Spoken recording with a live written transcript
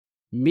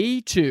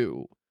Me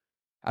Too.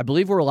 I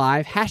believe we're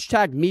live.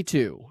 Hashtag Me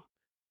Too.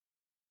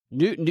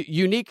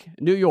 Unique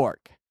New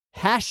York.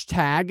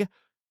 Hashtag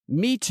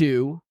Me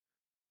Too.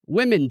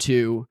 Women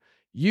Too.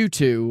 You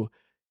Too.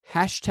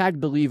 Hashtag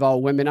Believe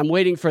All Women. I'm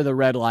waiting for the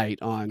red light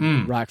on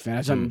Rockfin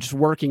as I'm just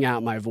working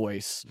out my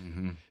voice.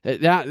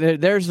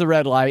 There's the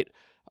red light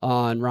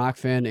on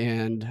Rockfin,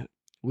 and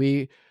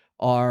we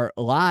are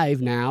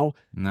live now.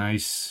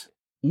 Nice.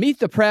 Meet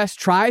the Press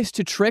tries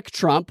to trick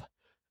Trump.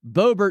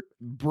 BOEBERT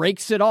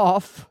breaks it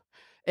off.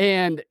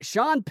 And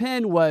Sean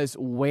Penn was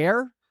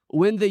where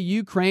when the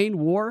Ukraine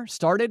war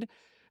started?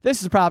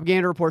 This is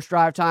Propaganda Reports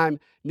Drive Time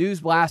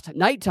News Blast,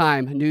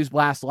 Nighttime News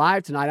Blast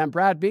Live tonight. I'm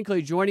Brad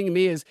Binkley. Joining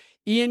me is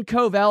Ian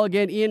Covell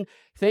again. Ian,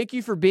 thank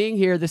you for being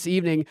here this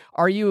evening.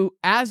 Are you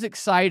as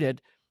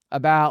excited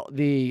about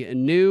the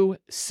new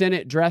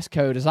Senate dress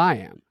code as I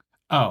am?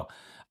 Oh,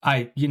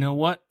 you know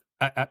what?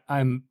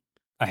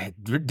 I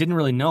didn't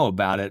really know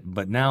about it,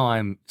 but now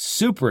I'm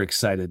super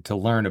excited to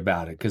learn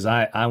about it because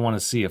I want to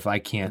see if I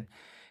can't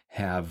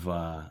have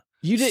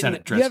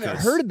Senate dress You haven't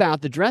heard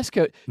about the dress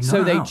code. No,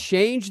 so they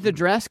changed the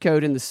dress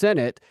code in the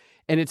Senate,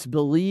 and it's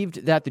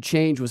believed that the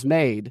change was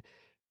made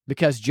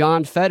because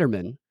John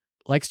Fetterman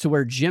likes to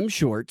wear gym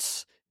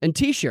shorts and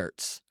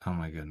T-shirts. Oh,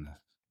 my goodness.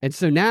 And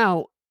so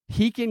now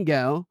he can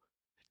go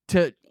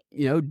to,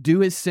 do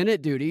his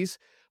Senate duties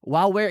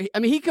while wearing,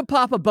 he could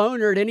pop a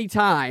boner at any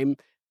time.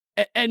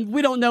 And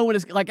we don't know when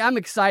it's like, I'm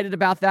excited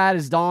about that.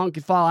 His dong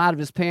could fall out of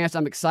his pants.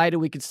 I'm excited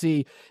we could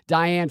see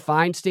Dianne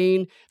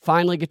Feinstein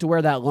finally get to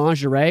wear that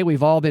lingerie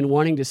we've all been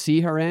wanting to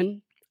see her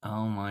in.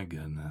 Oh, my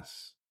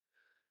goodness.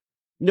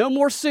 No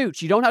more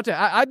suits. You don't have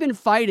to. I've been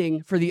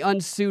fighting for the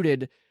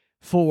unsuited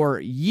for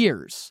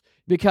years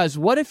because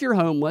what if you're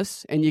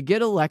homeless and you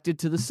get elected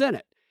to the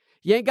Senate?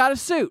 You ain't got a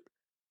suit.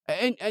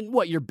 And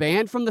what, you're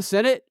banned from the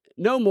Senate?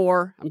 No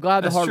more. I'm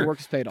glad the hard work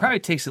is paid off. Probably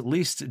takes at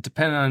least,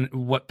 depending on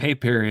what pay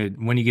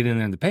period, when you get in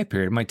there in the pay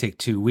period, it might take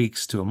 2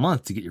 weeks to a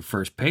month to get your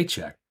first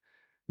paycheck.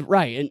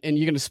 Right. And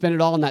you're going to spend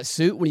it all in that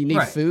suit when you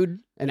need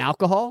food and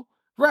alcohol?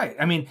 Right.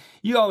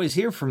 You always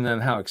hear from them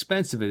how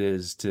expensive it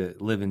is to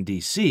live in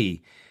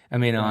D.C. I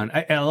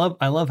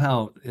love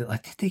how I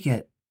think they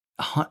get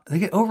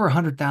over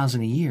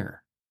 100,000 a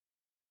year.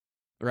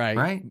 Right.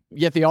 Right.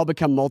 Yet they all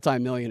become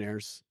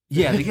multimillionaires.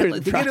 Yeah, they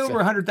get over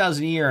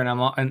 100,000 a year,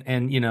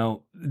 and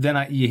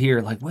you hear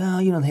like, well,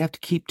 they have to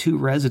keep 2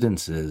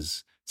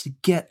 residences to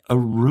get a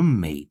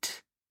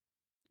roommate.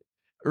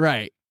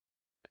 Right.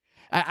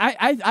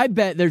 I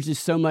bet there's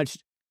just so much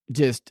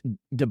just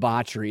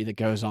debauchery that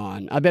goes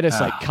on. I bet it's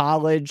like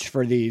college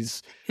for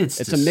these.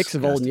 It's a mix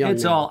of old and young.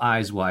 It's all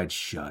eyes wide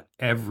shut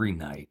every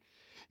night.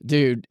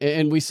 Dude,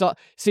 and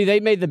they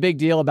made the big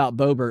deal about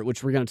BOEBERT,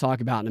 which we're going to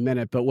talk about in a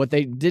minute, but what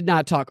they did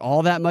not talk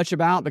all that much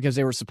about because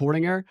they were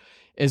supporting her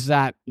is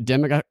that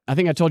Democrat, I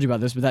think I told you about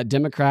this, but that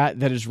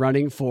Democrat that is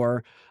running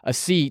for a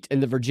seat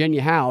in the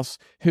Virginia House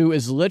who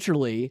is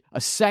literally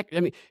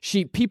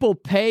people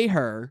pay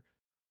her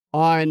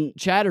on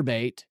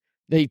Chatterbait,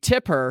 they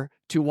tip her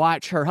to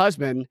watch her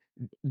husband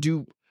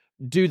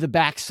do the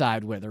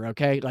backside with her,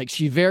 okay? Like,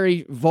 she's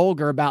very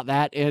vulgar about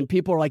that, and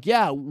people are like,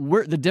 yeah,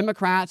 the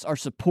Democrats are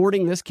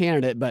supporting this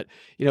candidate, but,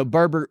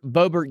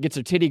 BOEBERT gets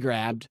her titty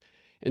grabbed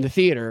in the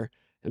theater,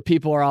 and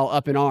people are all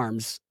up in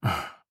arms.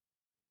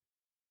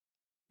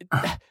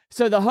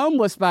 So the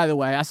homeless, by the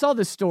way, I saw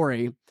this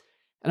story,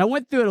 and I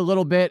went through it a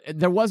little bit.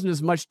 There wasn't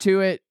as much to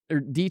it, or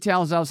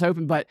details as I was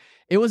hoping, but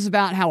it was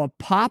about how a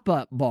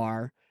pop-up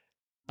bar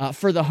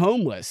for the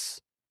homeless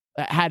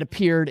had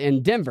appeared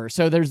in Denver.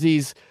 So there's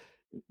these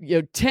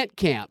tent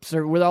camps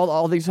or where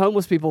all these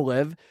homeless people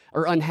live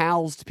or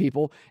unhoused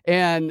people.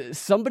 And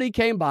somebody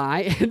came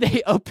by and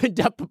they opened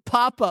up a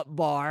pop-up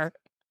bar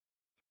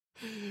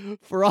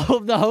for all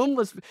of the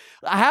homeless.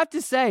 I have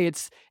to say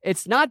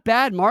it's not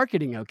bad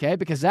marketing, okay?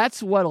 Because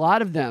that's what a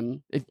lot of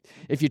them,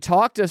 if you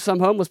talk to some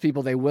homeless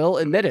people, they will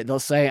admit it. They'll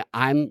say,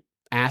 I'm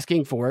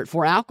asking for it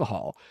for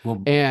alcohol.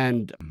 Well,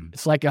 and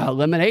it's like a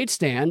lemonade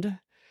stand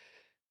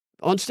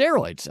on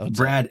steroids.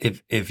 Brad,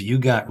 if you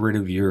got rid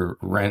of your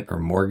rent or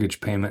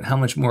mortgage payment, how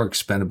much more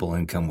expendable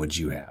income would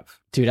you have?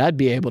 Dude, I'd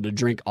be able to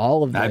drink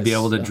all of this. I'd be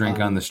able to drink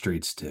on the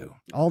streets too.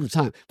 All the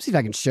time. Let's see if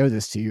I can show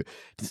this to you.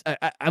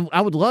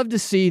 I would love to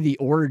see the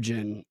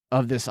origin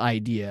of this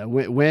idea.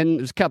 When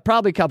there's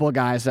probably a couple of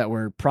guys that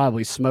were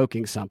probably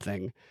smoking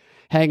something,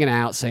 hanging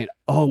out saying,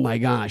 oh my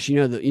gosh,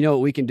 you know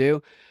what we can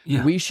do?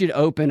 Yeah. We should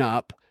open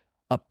up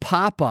a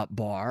pop-up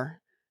bar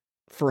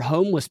for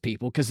homeless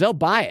people because they'll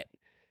buy it.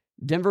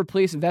 Denver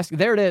police investigate.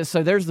 There it is.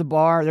 So there's the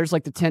bar. There's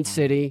like the tent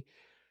city,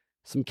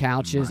 some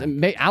couches. Right.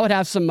 And I would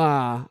have some,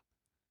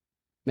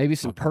 maybe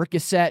some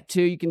Percocet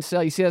too. You can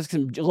sell. You see, that's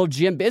some little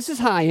gym. This is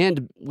high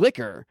end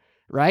liquor,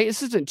 right?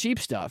 This isn't cheap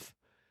stuff.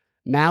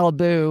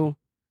 Malibu.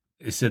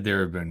 It said there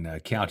have been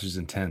couches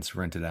and tents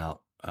rented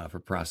out for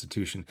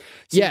prostitution.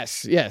 So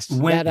yes.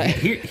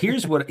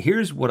 Here's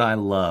what I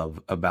love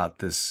about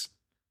this.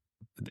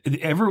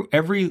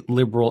 Every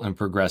liberal and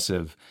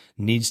progressive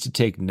needs to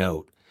take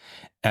note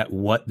at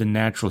what the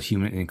natural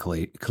human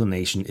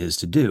inclination is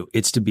to do.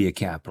 It's to be a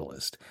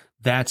capitalist.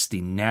 That's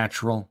the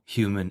natural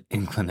human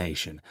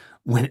inclination.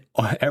 When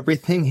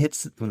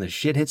the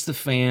shit hits the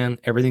fan,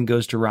 everything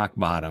goes to rock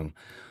bottom,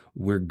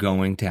 we're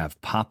going to have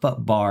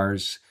pop-up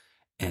bars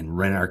and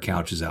rent our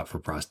couches out for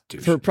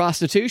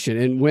prostitution.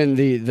 And when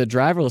the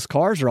driverless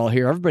cars are all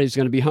here, everybody's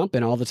going to be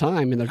humping all the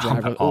time in their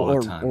driver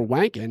or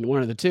wanking,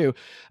 one of the two.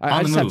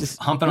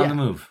 Humping on the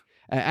move.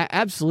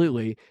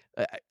 Absolutely.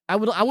 I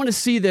want to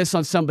see this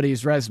on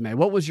somebody's resume.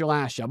 What was your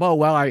last job? Oh,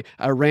 well,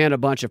 I ran a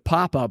bunch of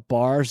pop-up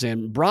bars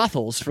and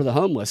brothels for the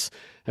homeless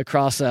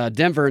across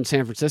Denver and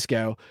San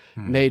Francisco,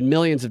 made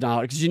millions of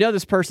dollars. Because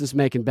this person's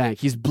making bank.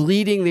 He's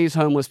bleeding these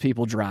homeless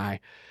people dry.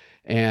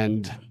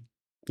 And,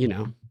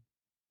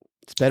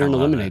 it's better than a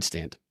lemonade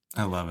stand.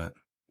 I love it.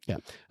 Yeah.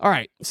 All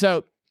right.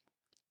 So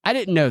I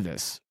didn't know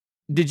this.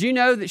 Did you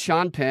know that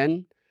Sean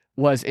Penn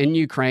was in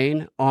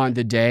Ukraine on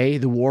the day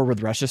the war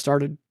with Russia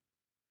started?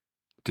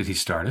 Did he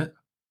start it?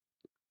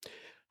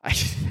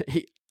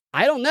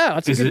 I don't know.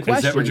 That's a good question.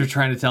 Is that what you're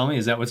trying to tell me?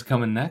 Is that what's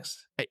coming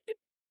next?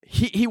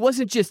 He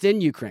wasn't just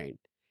in Ukraine.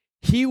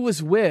 He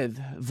was with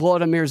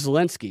Volodymyr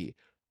Zelensky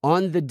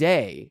on the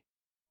day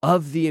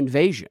of the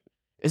invasion.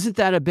 Isn't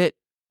that a bit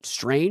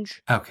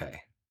strange?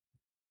 Okay.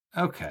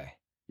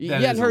 You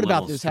hadn't heard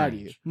about this, have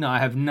you? No, I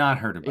have not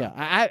heard about it.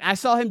 Yeah, I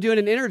saw him doing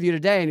an interview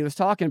today, and he was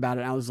talking about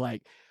it, and I was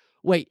like,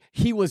 wait,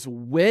 he was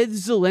with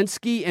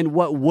Zelensky in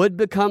what would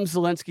become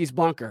Zelensky's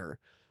bunker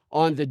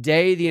on the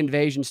day the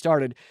invasion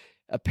started.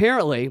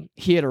 Apparently,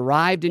 he had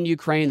arrived in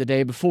Ukraine the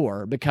day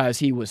before because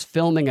he was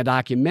filming a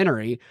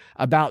documentary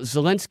about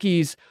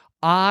Zelensky's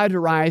odd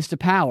rise to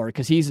power,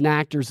 because he's an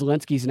actor,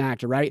 Zelensky's an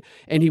actor, right?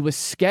 And he was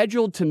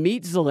scheduled to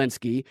meet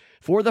Zelensky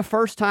for the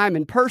first time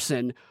in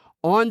person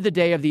on the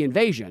day of the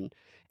invasion.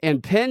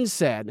 And Penn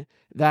said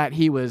that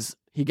he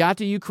got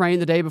to Ukraine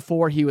the day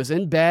before, he was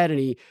in bed, and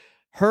he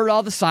heard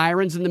all the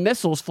sirens and the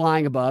missiles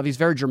flying above. He's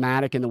very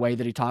dramatic in the way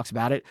that he talks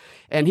about it.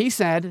 And he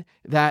said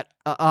that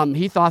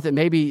he thought that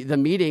maybe the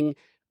meeting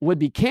would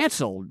be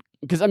canceled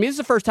because, this is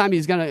the first time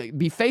he's going to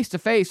be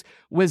face-to-face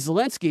with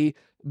Zelensky.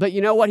 But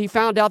you know what? He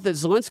found out that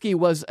Zelensky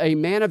was a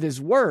man of his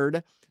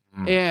word.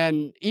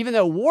 And even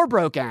though war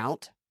broke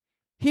out,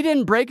 he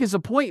didn't break his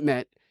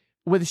appointment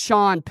with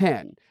Sean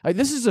Penn.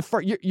 This is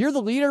you're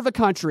the leader of a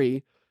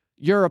country.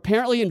 You're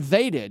apparently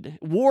invaded.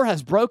 War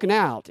has broken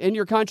out in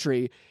your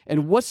country.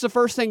 And what's the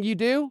first thing you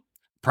do?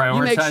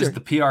 Prioritize the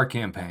PR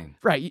campaign.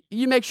 Right.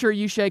 You make sure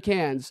you shake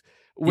hands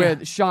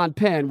with Sean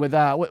Penn, with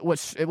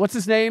what's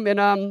his name in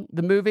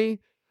the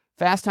movie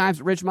Fast Times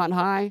at Ridgemont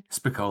High?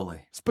 Spicoli.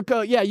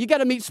 Yeah, you got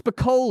to meet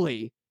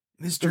Spicoli.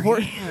 Mr.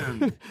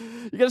 Hand.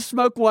 You got to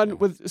smoke one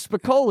with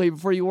Spicoli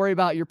before you worry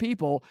about your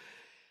people.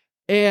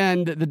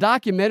 And the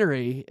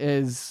documentary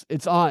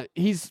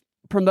he's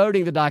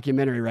promoting the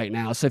documentary right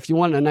now. So if you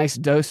want a nice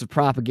dose of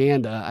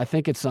propaganda, I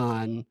think it's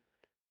on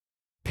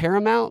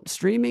Paramount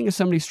streaming. Is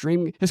somebody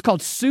streaming? It's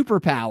called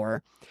Superpower,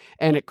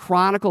 and it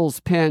chronicles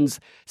Penn's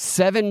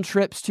 7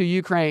 trips to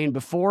Ukraine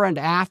before and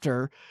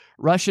after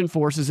Russian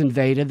forces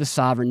invaded the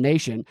sovereign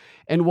nation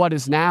in what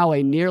is now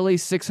a nearly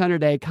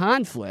 600-day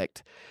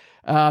conflict.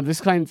 This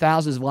claimed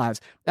thousands of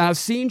lives. Now, I've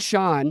seen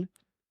Sean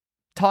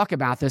talk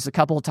about this a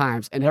couple of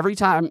times, and every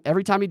time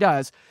he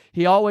does,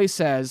 he always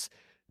says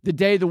the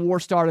day the war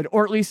started,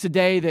 or at least the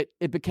day that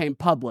it became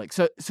public.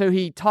 So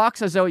he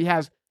talks as though he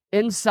has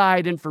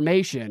inside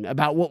information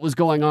about what was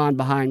going on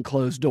behind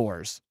closed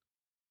doors.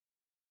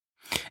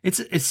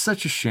 It's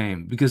such a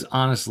shame because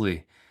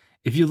honestly,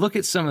 if you look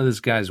at some of this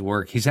guy's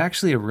work, he's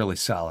actually a really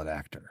solid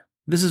actor.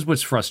 This is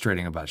what's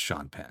frustrating about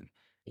Sean Penn.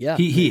 Yeah,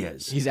 he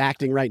is. He's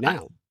acting right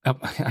now.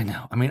 I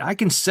know. I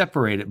can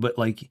separate it, but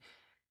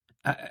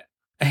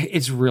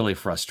it's really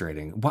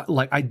frustrating.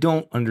 I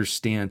don't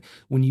understand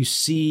when you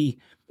see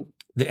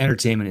the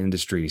entertainment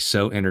industry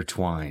so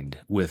intertwined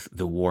with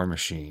the war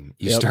machine.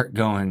 You start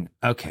going,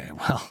 okay,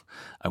 well,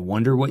 I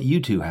wonder what you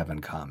two have in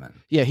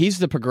common. Yeah, he's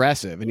the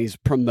progressive, and he's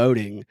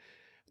promoting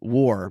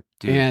war.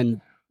 Dude.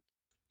 And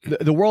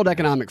the World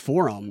Economic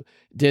Forum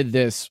did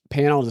this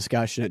panel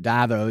discussion at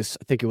Davos,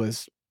 I think it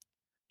was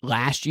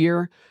last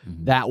year,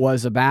 that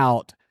was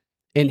about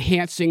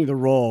enhancing the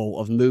role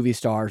of movie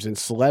stars and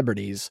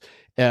celebrities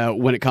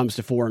when it comes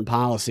to foreign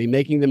policy,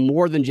 making them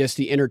more than just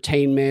the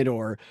entertainment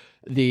or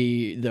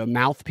the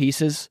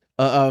mouthpieces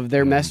of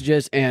their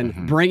messages,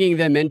 and bringing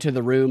them into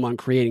the room on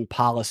creating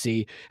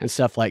policy and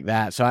stuff like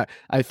that. So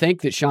I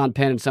think that Sean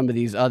Penn and some of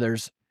these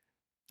others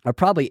are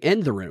probably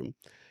in the room.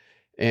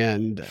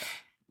 And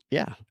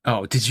yeah.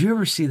 Oh, did you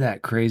ever see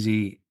that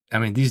crazy?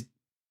 They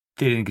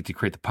didn't get to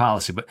create the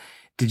policy, but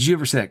did you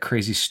ever see that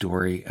crazy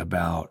story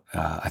about,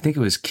 I think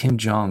it was Kim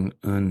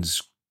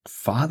Jong-un's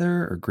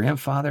father or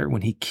grandfather,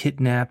 when he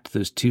kidnapped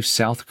those 2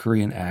 South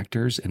Korean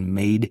actors and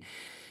made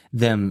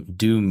them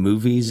do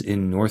movies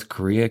in North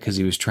Korea because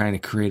he was trying to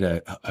create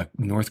a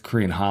North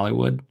Korean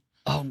Hollywood?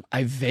 Oh,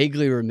 I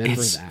vaguely remember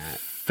it's that.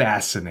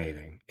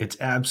 Fascinating. It's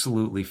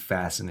absolutely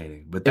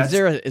fascinating. But is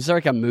there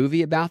like a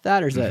movie about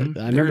that, or is that?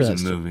 There is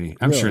a movie.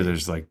 I'm sure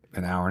there's like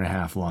an 1.5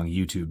 hour long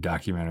YouTube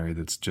documentary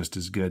that's just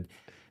as good.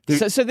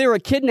 So they were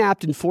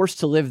kidnapped and forced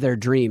to live their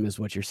dream, is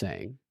what you're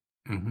saying.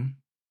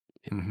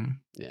 Mm-hmm.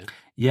 Yeah.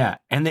 Yeah.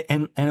 And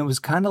it was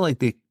kind of like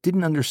they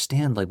didn't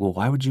understand, like, well,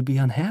 why would you be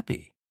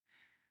unhappy?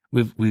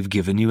 We've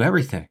given you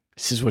everything.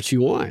 This is what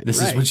you want.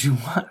 This is what you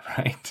want,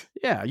 right?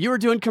 Yeah. You were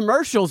doing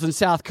commercials in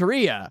South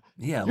Korea.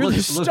 Yeah. You're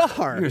the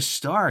star. You're a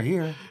star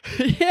here.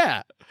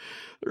 Yeah.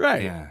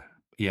 Right. Yeah.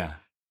 Yeah.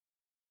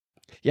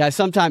 Yeah, I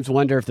sometimes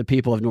wonder if the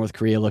people of North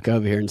Korea look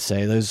over here and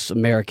say, those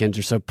Americans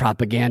are so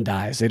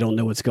propagandized, they don't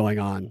know what's going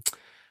on.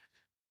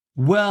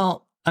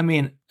 Well, I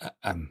mean,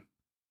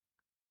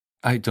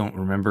 I don't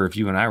remember if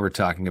you and I were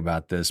talking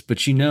about this,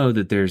 but you know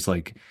that there's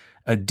like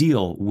a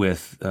deal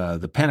with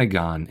the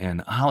Pentagon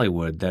and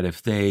Hollywood that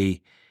if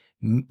they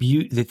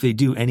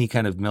do any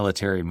kind of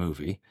military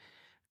movie,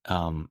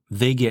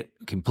 they get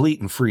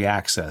complete and free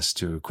access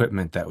to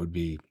equipment that would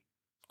be,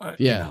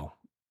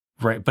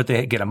 right. But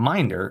they get a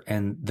minder,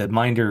 and the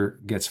minder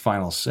gets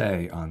final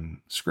say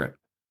on script.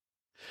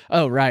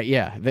 Oh, right.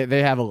 Yeah.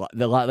 They have a lot,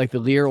 like the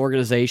Lear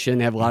organization.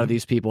 They have a lot of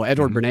these people.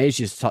 Edward Bernays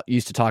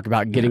used to talk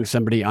about getting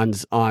somebody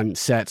on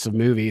sets of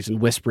movies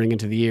and whispering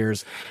into the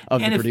ears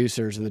of the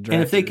producers and the directors.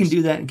 And if they can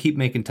do that and keep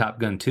making Top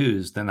Gun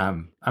 2s, then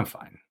I'm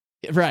fine.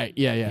 Right.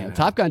 Yeah. Yeah. You know?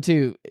 Top Gun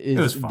 2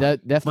 is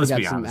definitely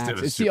got some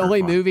acts. It's the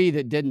only movie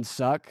that didn't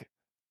suck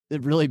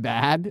really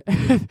bad.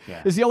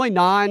 It's the only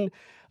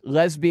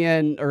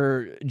non-lesbian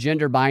or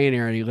gender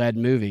binary led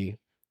movie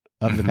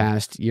of the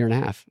past year and a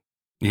half.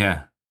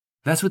 Yeah.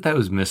 That's what that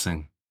was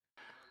missing.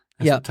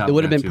 It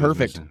would have been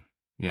perfect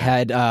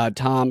had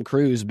Tom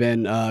Cruise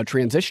been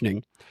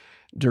transitioning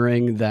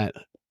during that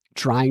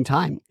trying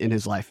time in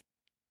his life.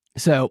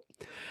 So,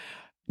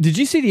 did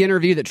you see the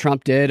interview that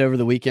Trump did over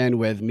the weekend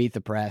with Meet the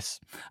Press?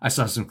 I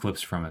saw some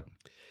clips from it.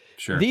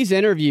 Sure. These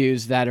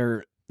interviews that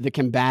are the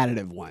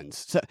combative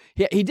ones. So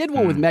he did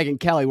one with Megyn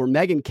Kelly, where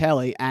Megyn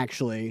Kelly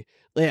actually,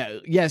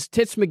 yes,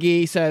 Tits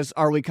McGee says,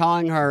 "Are we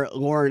calling her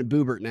Lauren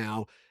Boebert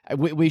now?"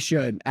 We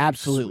should.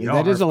 Absolutely.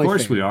 That is only fair. Of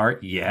course we are.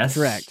 Yes.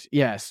 Correct.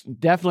 Yes.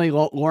 Definitely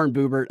Lauren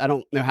Boebert. I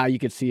don't know how you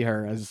could see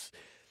her as,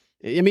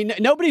 I mean,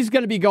 nobody's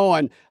going to be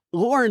going,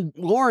 Lauren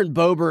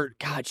Boebert,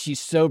 God, she's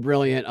so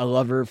brilliant. I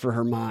love her for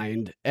her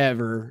mind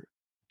ever.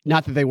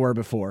 Not that they were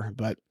before,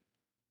 and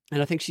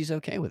I think she's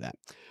okay with that.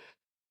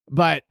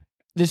 But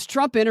this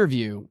Trump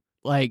interview,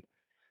 like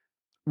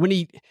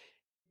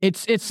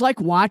it's like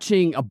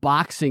watching a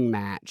boxing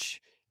match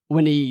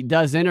when he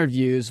does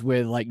interviews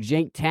with like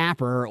Jake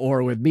Tapper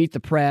or with Meet the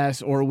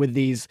Press or with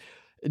these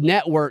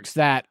networks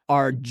that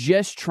are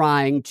just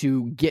trying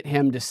to get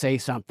him to say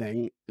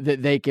something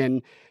that they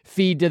can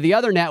feed to the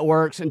other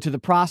networks and to the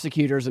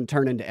prosecutors and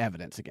turn into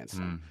evidence against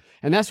him.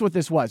 And that's what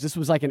this was. This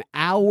was like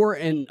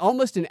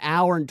almost an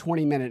hour and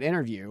 20-minute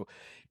interview.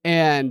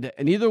 And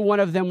neither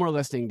one of them were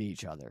listening to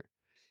each other.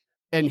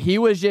 And he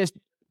was just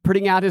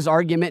putting out his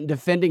argument and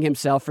defending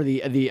himself for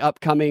the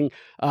upcoming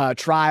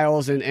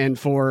trials and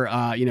for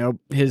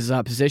his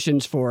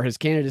positions for his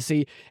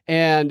candidacy.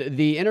 And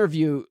the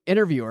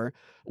interviewer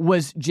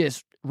was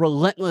just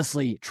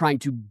relentlessly trying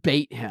to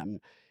bait him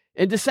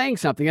into saying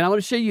something. And I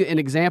want to show you an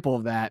example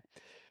of that.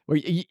 Where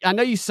I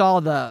know you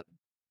saw the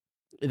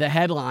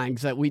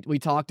headlines that we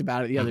talked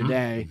about it the other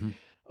day,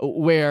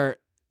 where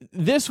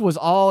this was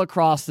all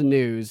across the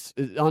news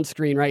on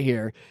screen right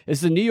here.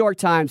 It's the New York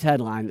Times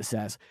headline that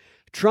says,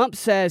 Trump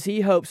says he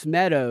hopes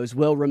Meadows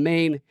will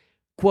remain,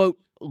 quote,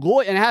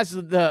 loyal, and it has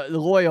the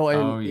loyal,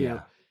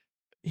 and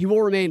he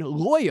will remain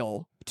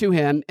loyal to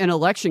him in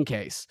election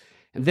case.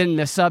 And then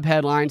the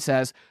subheadline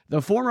says,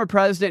 the former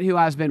president who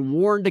has been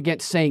warned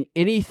against saying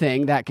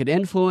anything that could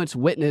influence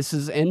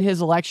witnesses in his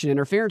election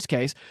interference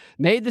case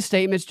made the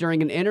statements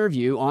during an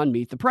interview on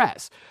Meet the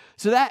Press.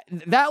 So that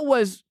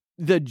was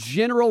the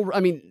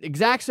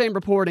exact same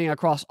reporting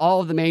across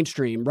all of the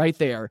mainstream right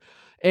there.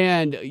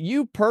 And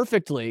you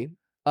perfectly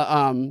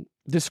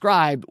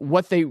describe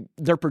what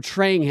they're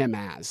portraying him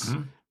as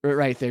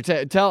right there.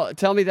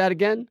 Tell me that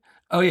again.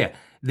 Oh yeah.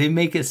 They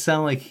make it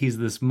sound like he's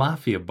this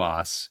mafia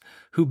boss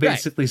who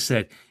basically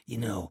said,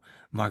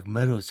 Mark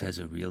Meadows has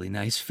a really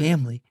nice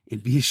family.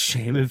 It'd be a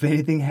shame if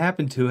anything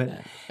happened to it.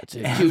 That's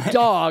a cute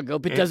dog.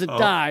 Hope it doesn't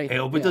die. I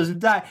hope it doesn't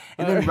die.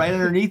 And then right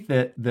underneath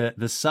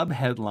the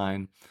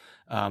sub-headline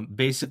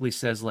basically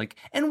says like,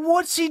 and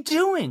what's he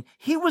doing?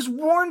 He was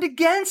warned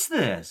against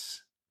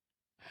this.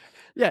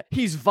 Yeah,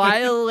 he's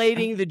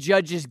violating the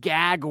judge's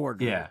gag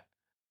order. Yeah.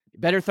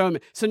 Better throw him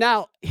in. So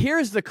now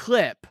here's the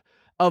clip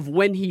of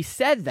when he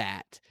said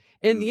that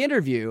in the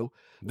interview.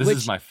 This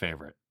is my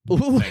favorite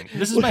thing.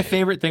 This is my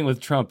favorite thing with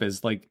Trump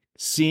is like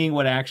seeing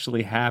what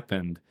actually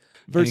happened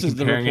versus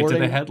comparing it to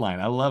the headline.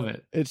 I love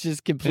it. It's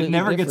just completely It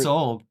never different. gets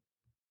old. By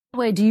the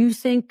way, do you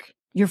think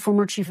your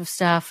former chief of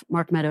staff,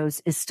 Mark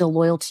Meadows, is still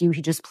loyal to you?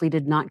 He just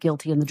pleaded not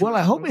guilty in the Well,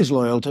 I hope he's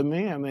loyal to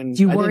me. I mean,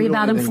 do you worry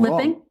about him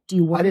flipping? Wrong. Do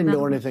you worry? I didn't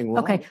do anything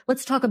wrong. Okay,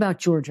 let's talk about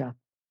Georgia.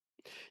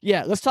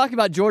 Yeah, let's talk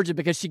about Georgia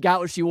because she got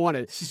what she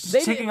wanted. She's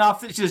checking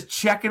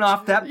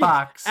off that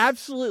box.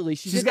 Absolutely.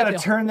 She's got to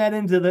turn that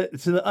into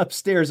the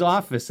upstairs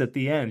office at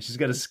the end. She's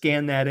got to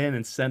scan that in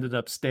and send it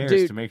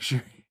upstairs to make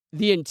sure.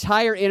 The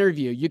entire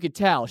interview, you could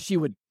tell she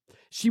would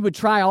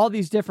try all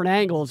these different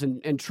angles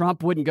and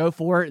Trump wouldn't go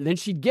for it. And then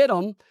she'd get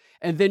them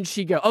and then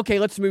she'd go, okay,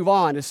 let's move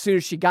on as soon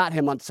as she got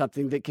him on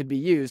something that could be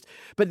used.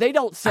 But they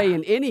don't say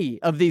in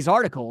any of these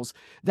articles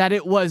that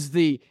it was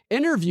the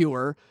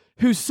interviewer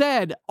who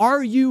said,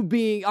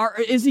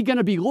 is he going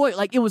to be loyal?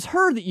 Like, it was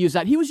her that used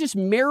that. He was just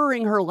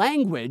mirroring her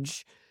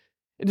language.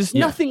 There's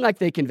nothing like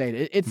they conveyed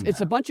it.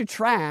 It's a bunch of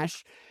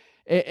trash.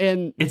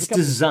 And it's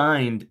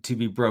designed to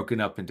be broken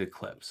up into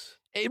clips.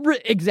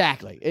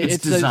 Exactly. It's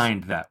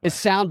designed that way.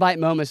 It's soundbite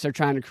moments they're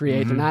trying to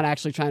create. They're not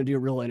actually trying to do a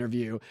real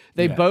interview.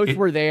 They both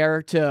were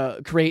there to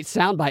create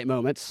soundbite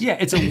moments. Yeah,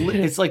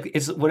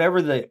 it's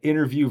whatever the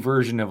interview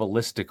version of a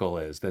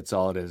listicle is. That's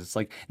all it is. It's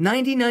like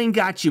 99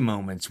 gotcha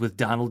moments with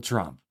Donald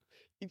Trump.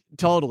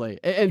 Totally.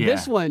 And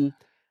this one,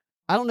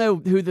 I don't know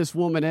who this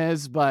woman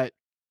is, but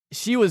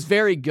she was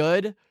very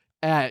good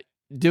at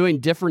doing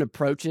different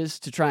approaches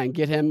to try and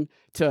get him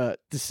to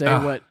say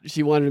what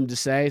she wanted him to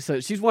say. So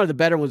she's one of the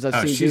better ones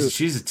I've seen do.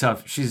 She's a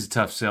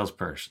tough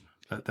salesperson.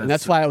 And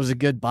that's why it was a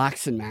good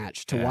boxing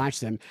match to watch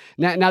them.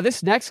 Now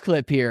this next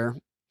clip here,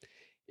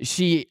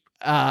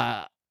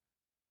 all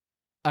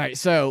right,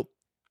 so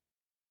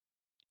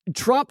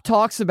Trump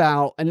talks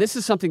about, and this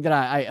is something that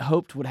I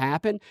hoped would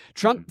happen.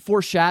 Trump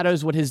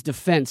foreshadows what his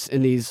defense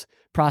in these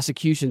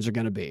prosecutions are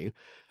going to be.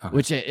 Okay.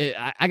 Which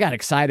I got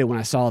excited when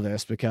I saw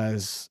this,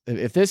 because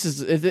if this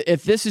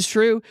is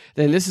true,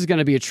 then this is going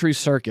to be a true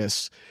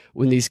circus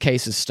when these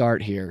cases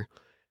start here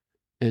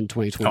in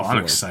 2024. Oh,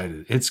 I'm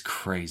excited. It's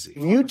crazy.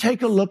 If you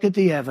take a look at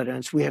the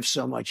evidence, we have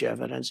so much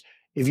evidence.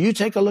 If you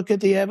take a look at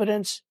the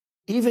evidence,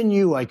 even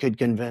you, I could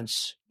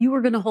convince. You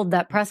were going to hold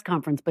that press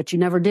conference, but you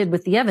never did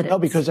with the evidence. No,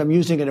 because I'm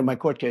using it in my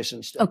court case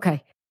instead.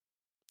 Okay.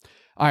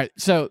 All right.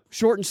 So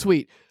short and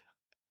sweet.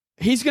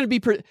 He's going to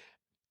be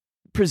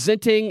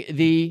presenting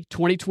the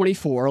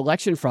 2024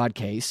 election fraud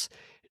case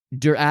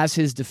as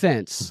his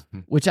defense,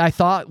 which I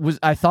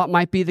thought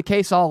might be the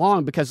case all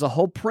along, because the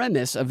whole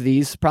premise of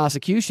these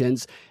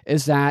prosecutions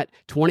is that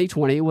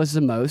 2020 was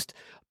the most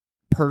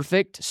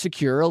perfect,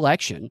 secure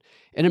election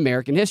in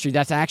American history.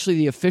 That's actually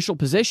the official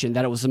position,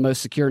 that it was the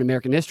most secure in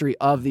American history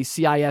of the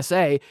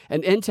CISA,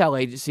 an intel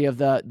agency of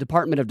the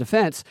Department of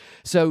Defense.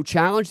 So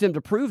challenge them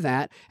to prove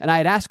that. And I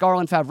had asked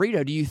Garland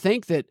Favorito, do you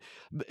think that,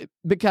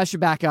 because I should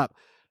back up,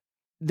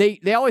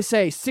 They always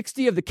say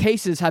 60 of the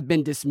cases have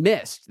been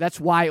dismissed. That's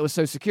why it was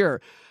so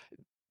secure.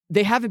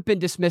 They haven't been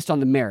dismissed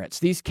on the merits.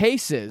 These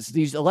cases,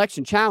 these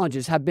election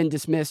challenges, have been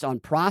dismissed on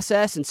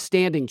process and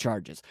standing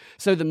charges.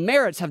 So the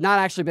merits have not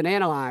actually been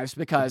analyzed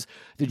because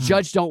the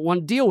judge don't want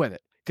to deal with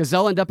it, because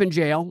they'll end up in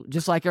jail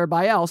just like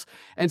everybody else.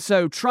 And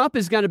so Trump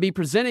is going to be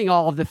presenting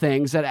all of the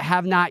things that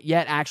have not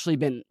yet actually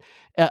been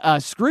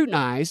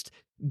scrutinized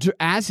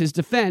as his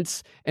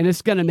defense, and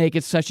it's going to make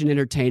it such an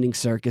entertaining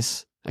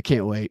circus. I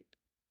can't wait.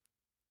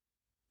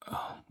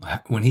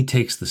 When he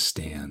takes the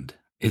stand,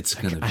 it's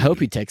going to be... I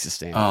hope he takes the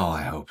stand. Oh,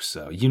 I hope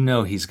so. You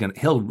know he's going to...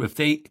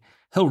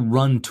 He'll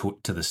run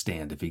to the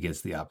stand if he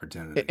gets the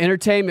opportunity.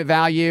 Entertainment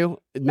value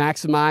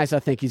maximized. I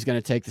think he's going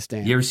to take the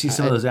stand. You ever see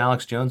some of those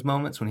Alex Jones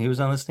moments when he was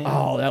on the stand?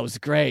 Oh, that was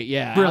great.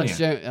 Yeah. Brilliant.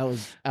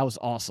 That was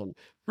awesome.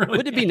 Brilliant.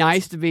 Wouldn't it be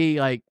nice to be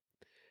like...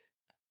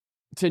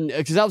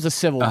 Because that was a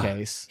civil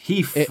case.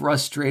 He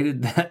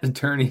frustrated that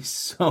attorney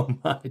so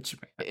much.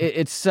 Man.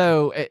 It's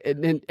so...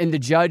 And the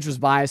judge was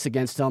biased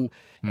against him.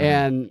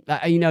 And,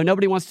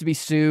 nobody wants to be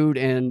sued,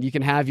 and you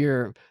can have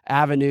your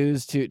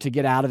avenues to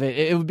get out of it.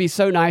 It would be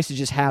so nice to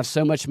just have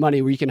so much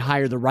money where you can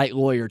hire the right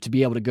lawyer to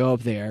be able to go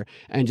up there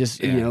and just,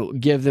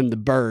 give them the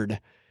bird.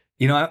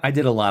 I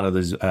did a lot of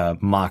those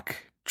mock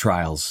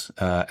trials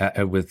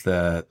with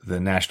the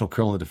National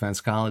Criminal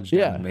Defense College.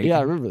 Yeah,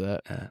 I remember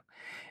that.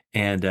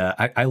 And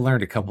I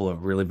learned a couple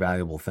of really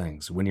valuable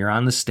things. When you're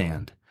on the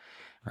stand,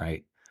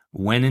 right,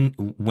 when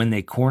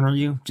they corner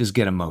you, just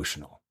get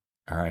emotional.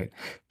 All right.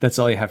 That's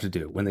all you have to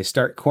do. When they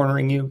start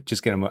cornering you,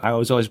 just get them. I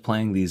was always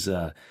playing these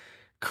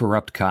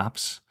corrupt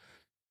cops.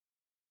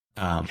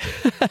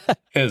 It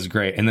was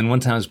great. And then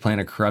one time I was playing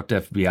a corrupt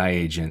FBI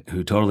agent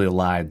who totally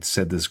lied,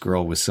 said this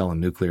girl was selling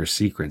nuclear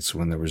secrets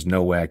when there was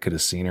no way I could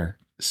have seen her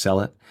sell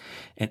it.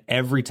 And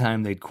every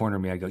time they'd corner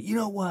me, I'd go, you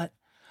know what?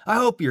 I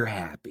hope you're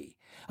happy.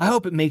 I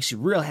hope it makes you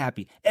real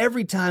happy.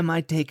 Every time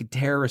I take a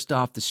terrorist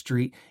off the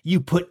street,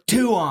 you put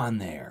 2 on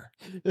there.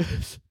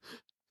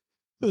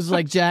 It was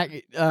like Jack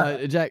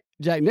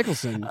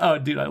Nicholson. Oh,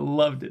 dude, I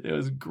loved it. It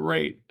was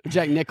great.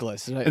 Jack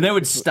Nicholas. Right? And they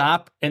would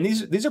stop, and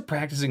these are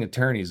practicing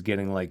attorneys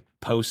getting like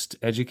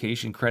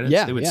post-education credits.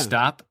 Yeah, they would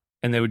stop,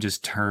 and they would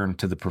just turn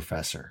to the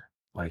professor.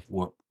 Like,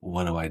 what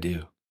do I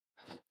do?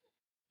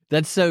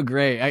 That's so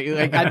great.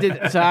 I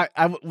did. So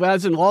when I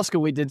was in law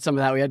school, we did some of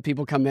that. We had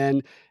people come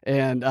in,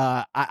 and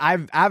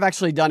I've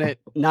actually done it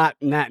not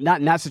in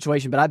that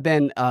situation, but I've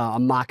been a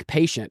mock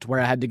patient where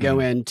I had to go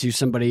in to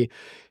somebody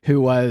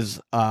who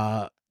was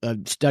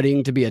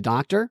studying to be a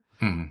doctor,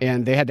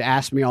 and they had to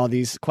ask me all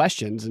these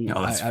questions. And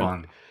that's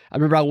fun. I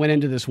remember I went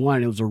into this one,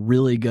 and it was a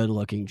really good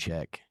looking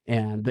chick,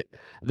 and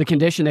the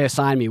condition they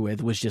assigned me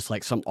with was just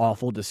like some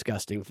awful,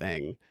 disgusting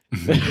thing.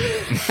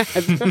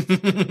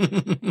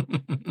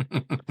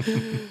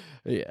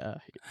 Yeah.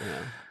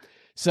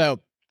 So,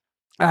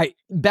 all right,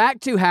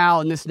 back to how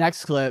in this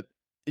next clip,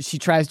 she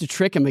tries to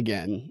trick him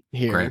again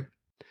here. Great.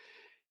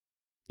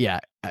 Yeah,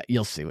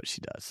 you'll see what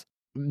she does.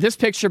 This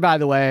picture, by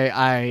the way,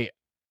 I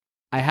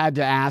had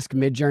to ask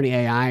Midjourney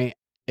AI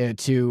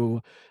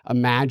to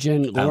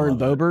imagine Lauren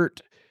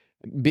Boebert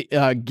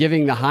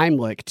giving the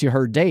Heimlich to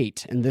her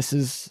date, and this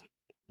is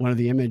one of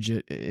the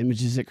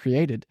images it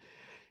created.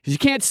 Because you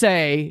can't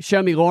say,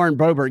 show me Lauren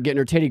Boebert getting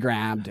her titty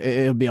grabbed.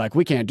 It'll be like,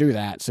 we can't do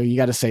that. So you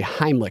got to say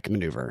Heimlich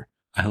maneuver.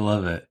 I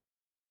love it.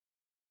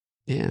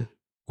 Yeah.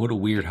 What a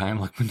weird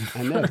Heimlich maneuver.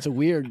 I know, it's a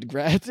weird,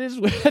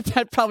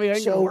 that probably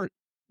ain't going to work.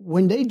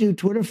 When they do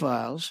Twitter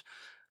files,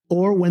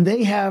 or when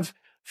they have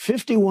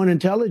 51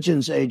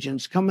 intelligence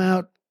agents come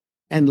out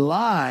and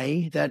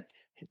lie that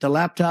the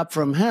laptop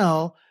from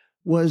hell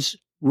was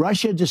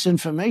Russia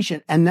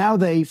disinformation, and now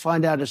they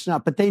find out it's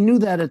not. But they knew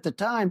that at the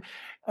time.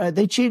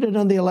 They cheated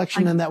on the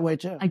election in that way,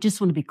 too. I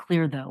just want to be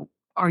clear, though.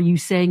 Are you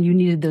saying you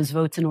needed those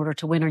votes in order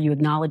to win? Are you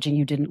acknowledging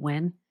you didn't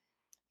win?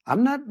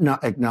 I'm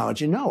not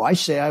acknowledging. No, I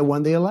say I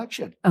won the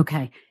election.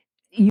 Okay.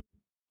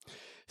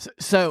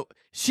 So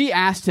she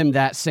asked him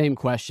that same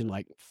question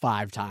like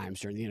 5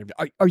 times during the interview.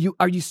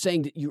 Are you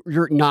saying that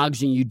you're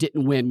acknowledging you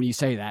didn't win when you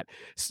say that,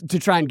 to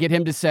try and get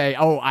him to say,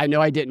 oh, I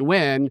know I didn't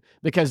win,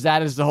 because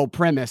that is the whole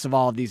premise of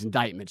all of these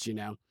indictments, you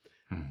know?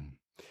 Mm-hmm.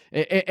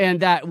 And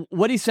that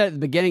what he said at the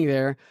beginning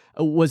there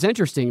was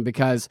interesting,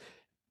 because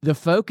the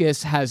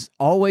focus has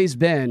always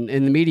been,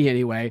 in the media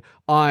anyway,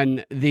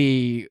 on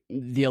the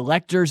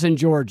electors in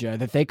Georgia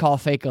that they call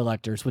fake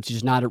electors, which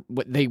is not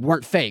they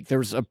weren't fake. There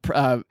was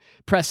a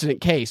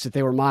precedent case that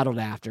they were modeled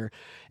after.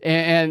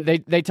 And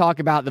they talk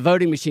about the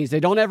voting machines.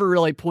 They don't ever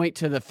really point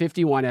to the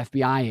 51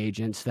 FBI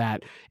agents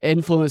that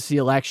influenced the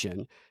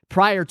election.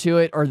 Prior to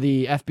it are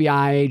the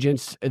FBI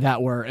agents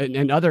that were,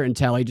 and other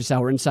intel agents that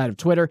were inside of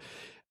Twitter.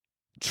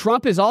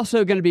 Trump is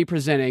also going to be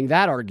presenting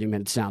that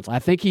argument, it sounds like. I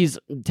think he's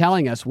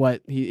telling us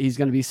what he's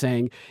going to be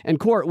saying in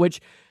court,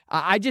 which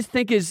I just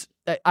think is,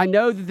 I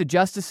know that the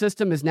justice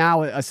system is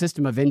now a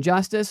system of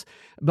injustice,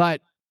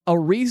 but a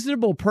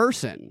reasonable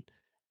person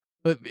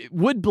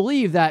would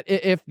believe that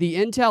if the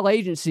intel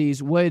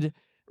agencies would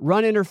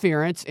run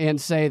interference and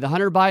say the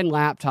Hunter Biden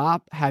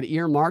laptop had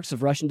earmarks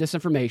of Russian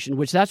disinformation,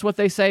 which that's what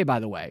they say, by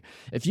the way.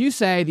 If you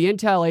say the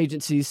intel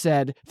agencies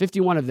said,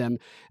 51 of them,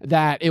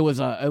 that it was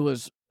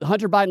the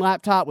Hunter Biden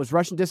laptop was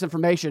Russian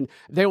disinformation,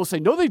 they will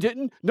say, no, they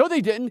didn't. No, they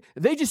didn't.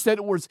 They just said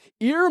it was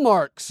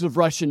earmarks of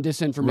Russian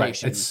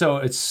disinformation.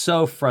 Right. It's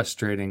so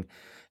frustrating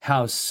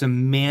how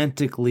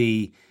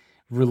semantically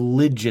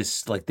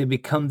religious, like they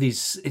become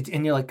these,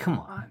 and you're like, come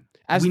on.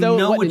 As we though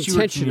know it what wasn't you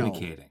were intentional.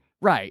 communicating.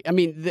 Right. I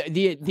mean,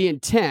 the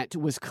intent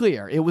was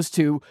clear. It was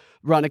to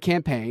run a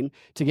campaign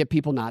to get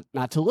people not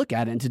to look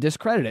at it and to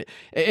discredit it.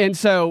 And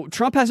so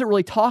Trump hasn't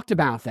really talked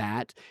about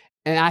that.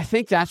 And I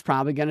think that's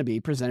probably going to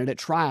be presented at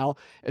trial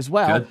as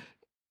well. Good.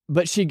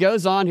 But she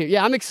goes on here.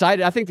 Yeah, I'm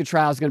excited. I think the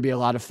trial is going to be a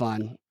lot of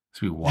fun.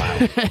 It's going to be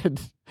wild.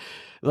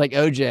 Like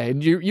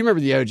OJ. You remember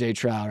the OJ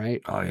trial,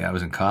 right? Oh, yeah. I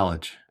was in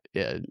college.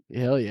 Yeah.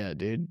 Hell yeah,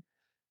 dude.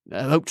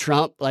 I hope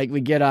Trump,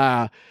 we get,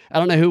 I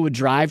don't know who would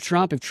drive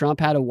Trump if Trump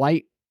had a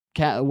white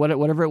cat,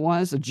 whatever it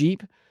was, a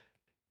Jeep.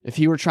 If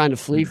he were trying to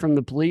flee from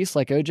the police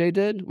like OJ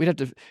did, we'd have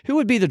to, who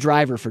would be the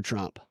driver for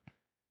Trump?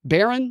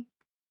 Barron?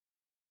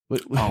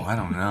 Oh, I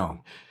don't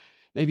know.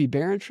 Maybe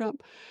Barron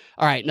Trump?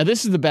 All right. Now,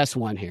 this is the best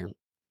one here.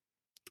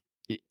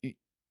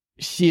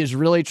 She is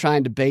really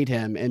trying to bait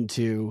him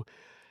into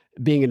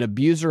being an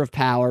abuser of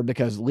power,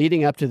 because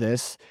leading up to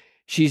this,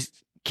 she's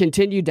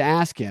continued to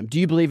ask him, do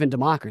you believe in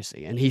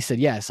democracy? And he said,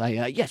 yes,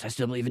 I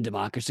still believe in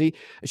democracy.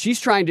 She's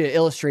trying to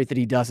illustrate that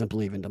he doesn't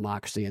believe in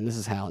democracy. And this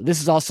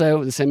is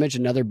also this image,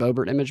 another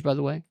Boebert image, by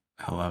the way.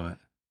 I love it.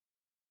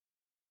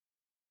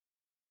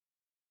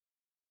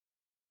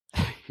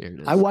 Here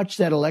it is. I watched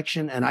that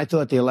election, and I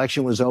thought the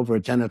election was over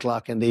at 10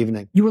 o'clock in the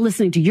evening. You were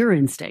listening to your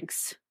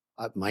instincts.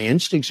 My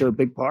instincts are a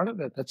big part of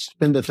it. That's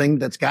been the thing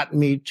that's gotten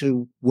me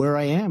to where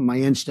I am, my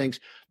instincts.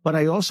 But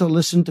I also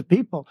listen to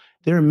people.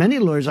 There are many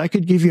lawyers. I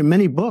could give you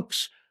many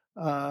books.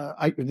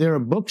 There are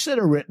books that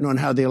are written on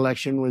how the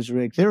election was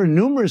rigged. There are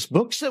numerous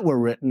books that were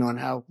written on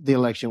how the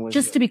election was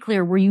rigged. Just to be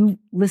clear, were you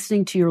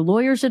listening to your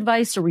lawyer's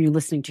advice, or were you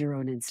listening to your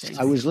own instincts?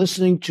 I was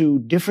listening to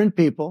different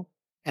people.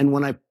 And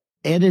when I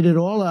added it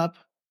all up,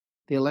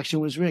 the election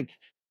was rigged.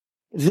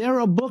 There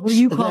are books. Were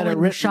you that calling are the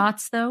written.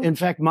 shots, though? In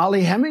fact,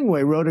 Molly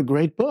Hemingway wrote a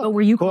great book. But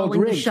were you called calling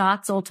the Rigged.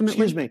 shots ultimately?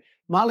 Excuse me.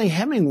 Molly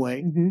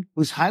Hemingway,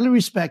 who's highly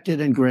respected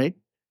and great,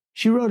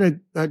 she wrote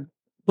a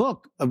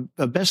book,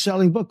 a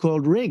best-selling book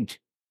called Rigged.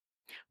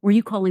 Were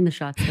you calling the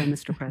shots, though,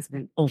 Mr.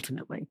 President,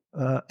 ultimately?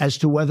 As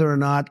to whether or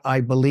not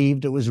I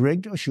believed it was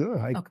rigged, oh,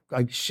 sure.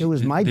 It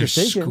was my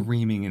decision. They're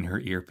screaming in her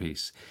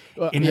earpiece.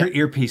 Her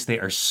earpiece, they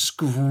are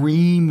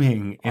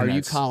screaming. Are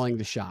you calling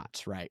the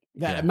shots? Right.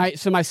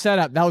 So my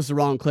setup, that was the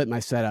wrong clip, my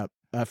setup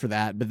for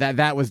that. But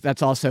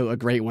that's also a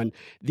great one.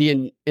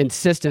 The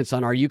insistence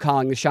on, are you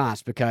calling the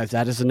shots? Because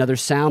that is another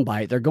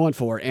soundbite they're going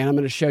for. And I'm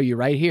going to show you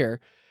right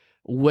here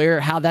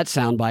how that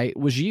soundbite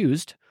was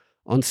used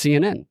on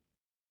CNN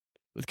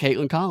with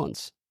Caitlin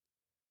Collins.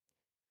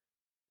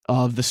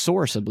 of the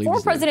source, I believe.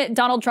 Former President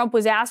Donald Trump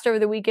was asked over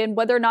the weekend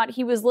whether or not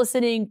he was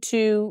listening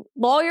to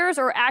lawyers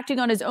or acting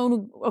on his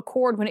own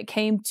accord when it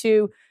came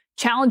to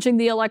challenging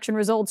the election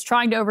results,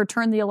 trying to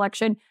overturn the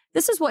election.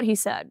 This is what he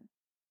said.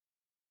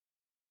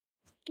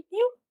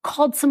 You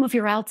called some of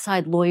your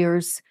outside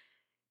lawyers.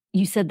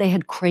 You said they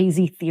had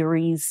crazy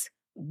theories.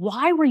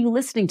 Why were you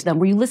listening to them?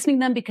 Were you listening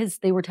to them because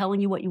they were telling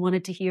you what you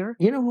wanted to hear?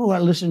 You know who I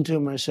listened to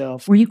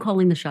myself? Were you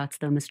calling the shots,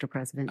 though, Mr.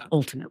 President,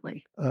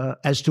 ultimately?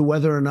 As to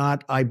whether or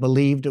not I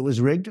believed it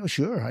was rigged? Oh,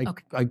 sure.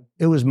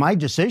 It was my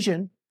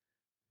decision.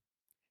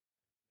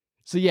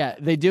 So yeah,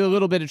 they do a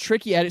little bit of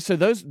tricky edit. So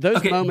those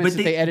moments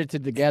that they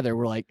edited together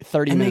were like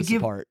 30 minutes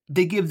apart.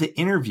 They give the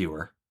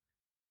interviewer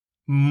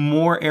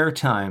more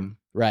airtime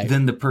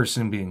than the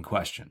person being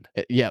questioned.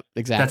 Yep,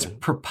 exactly. That's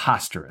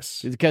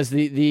preposterous. Because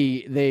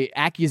the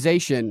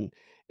accusation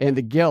and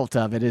the guilt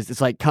of it is,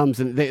 it's like comes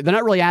and they're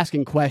not really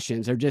asking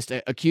questions. They're just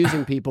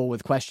accusing people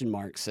with question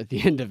marks at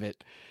the end of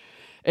it.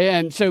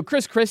 And so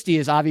Chris Christie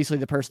is obviously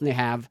the person they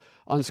have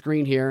on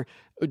screen here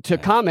to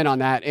comment on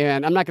that.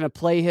 And I'm not going to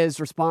play his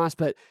response,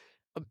 but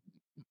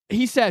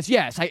he says,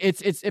 yes,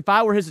 it's if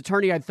I were his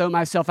attorney, I'd throw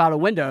myself out a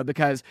window,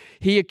 because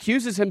he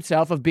accuses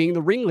himself of being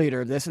the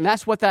ringleader of this. And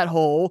that's what that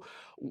whole,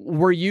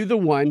 were you the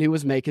one who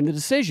was making the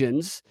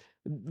decisions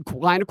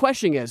line of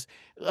questioning is.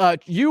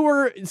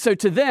 So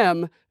to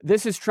them,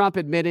 this is Trump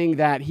admitting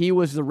that he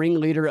was the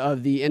ringleader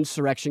of the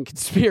insurrection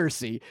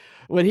conspiracy,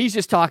 when he's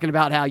just talking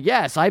about how,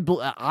 yes, I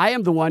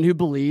am the one who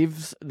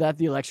believes that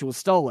the election was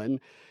stolen,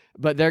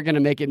 but they're going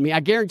to make it me. I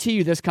guarantee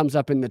you this comes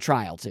up in the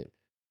trial too.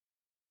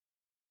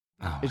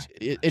 Oh,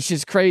 it's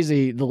just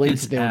crazy the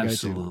lengths they will go to.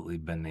 Absolutely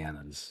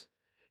bananas.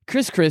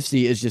 Chris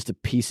Christie is just a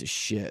piece of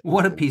shit.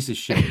 What a piece of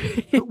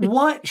shit.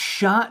 What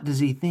shot does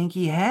he think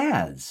he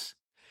has?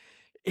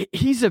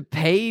 He's a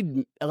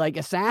paid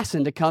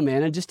assassin to come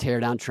in and just tear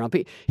down Trump.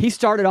 He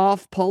started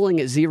off polling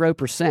at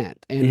 0%,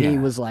 and he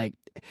was like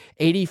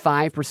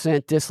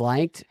 85%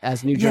 disliked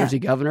as New Jersey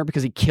governor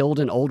because he killed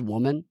an old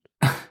woman,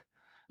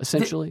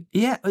 essentially.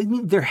 I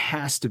mean, there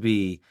has to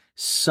be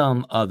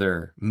some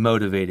other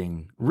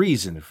motivating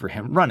reason for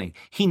him running.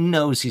 He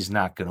knows he's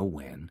not going to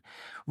win.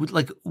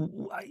 Like,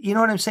 you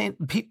know what I'm saying?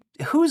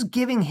 Who's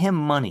giving him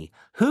money?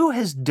 Who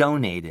has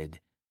donated?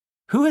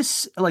 Who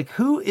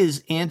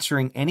is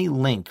answering any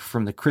link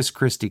from the Chris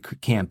Christie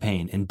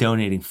campaign and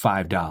donating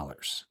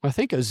 $5? I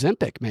think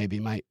Ozempic maybe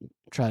might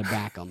try to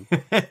back him.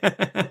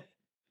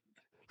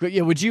 But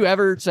would you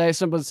ever say,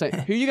 somebody say,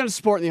 who are you going to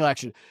support in the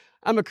election?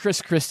 I'm a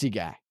Chris Christie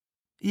guy.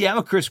 Yeah, I'm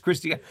a Chris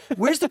Christie guy.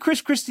 Where's the Chris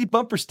Christie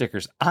bumper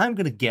stickers? I'm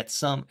going to get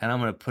some, and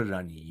I'm going to put it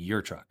on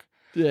your truck.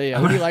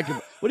 Yeah. What do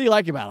you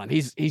like about him?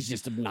 He's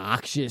just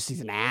obnoxious. He's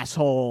an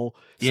asshole.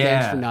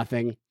 Stands for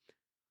nothing.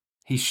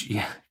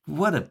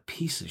 What a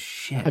piece of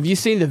shit. Have you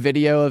seen the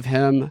video of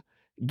him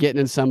getting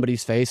in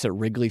somebody's face at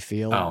Wrigley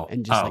Field?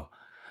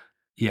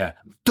 Yeah.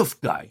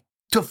 Tough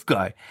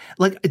guy.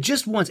 Like,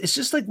 just once. It's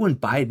just like when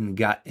Biden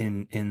got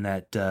in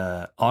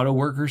that auto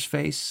worker's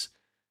face.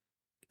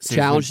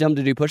 Challenged him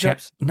to do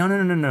push-ups?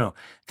 No.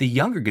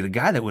 The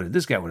guy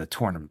this guy would have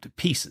torn him to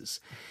pieces.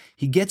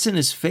 He gets in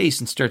his face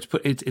and starts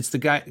it's the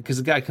guy, because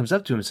the guy comes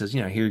up to him and says,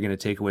 here, you're going to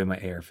take away my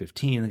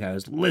AR-15. And the guy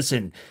goes,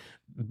 listen,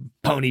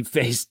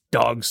 pony-faced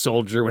dog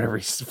soldier, whatever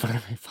he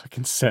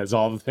fucking says,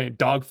 all the thing,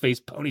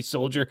 dog-faced pony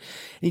soldier.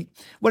 He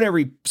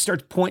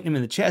starts pointing him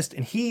in the chest.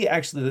 And he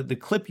actually, the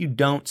clip you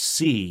don't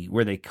see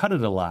where they cut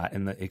it a lot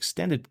in the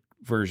extended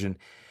version,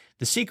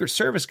 the Secret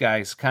Service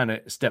guys kind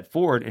of step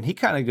forward and he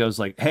kind of goes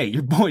like, hey,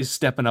 your boy's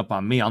stepping up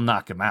on me. I'll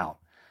knock him out.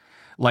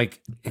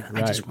 Like,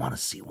 I just want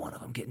to see one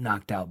of them get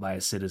knocked out by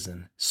a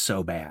citizen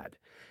so bad.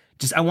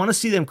 I want to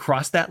see them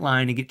cross that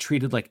line and get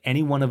treated like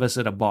any one of us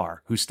at a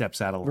bar who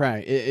steps out of line.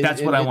 Right.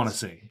 That's what I want to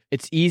see.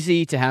 It's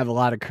easy to have a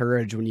lot of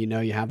courage when you know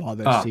you have all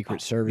those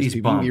Secret Service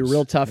people. Bums. You're a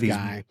real tough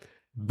guy.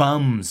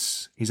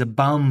 Bums. He's a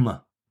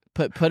bum.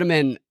 Put him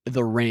in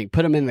the ring.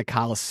 Put him in the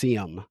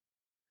Coliseum.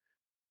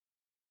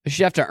 They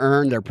should have to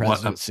earn their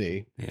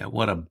presidency.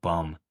 What a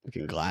bum.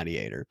 Fucking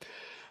gladiator.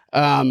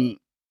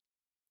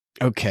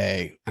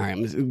 Okay. All right.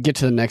 Let's get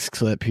to the next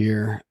clip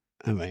here.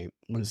 Oh, wait.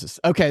 What is this?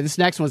 Okay. This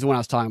next one's the one I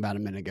was talking about a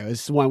minute ago.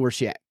 This is the one where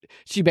she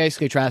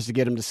basically tries to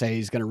get him to say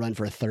he's going to run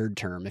for a third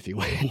term if he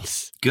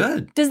wins.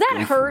 Good. Does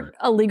that hurt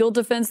a legal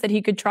defense that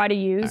he could try to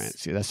use? All right.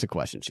 See, that's the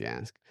question she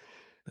asked.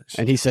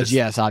 And he says,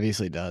 yes,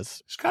 obviously it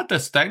does. She's got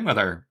this thing with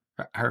her.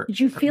 Did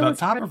you feel the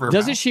top of her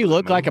Doesn't mouth she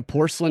look like a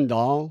porcelain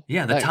doll?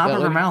 Yeah, the top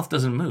of her mouth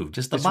doesn't move,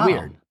 just the bottom.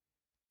 Weird.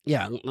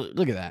 Yeah,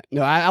 look at that.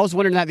 No, I was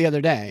wondering that the other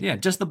day. Yeah,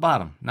 just the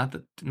bottom, not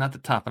the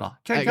top at all.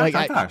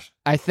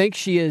 I think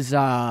she is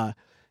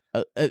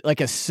like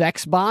a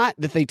sex bot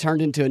that they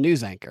turned into a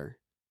news anchor.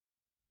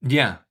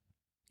 Yeah,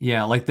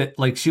 like that.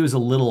 Like she was a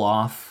little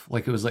off.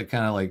 Like it was like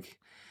kind of like,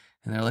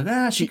 and they're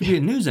like, she could be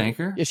a news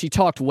anchor. Yeah, she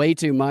talked way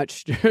too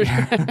much.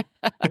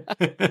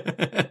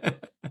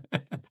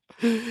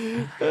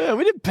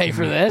 We didn't pay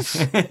for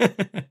this.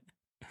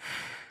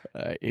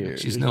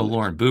 She's no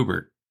Lauren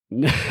Boebert.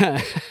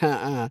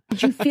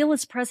 Did you feel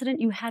as president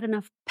you had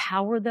enough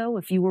power, though,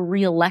 if you were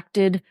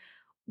reelected?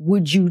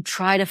 would you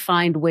try to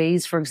find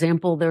ways, for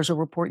example, there's a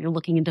report you're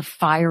looking into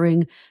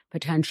firing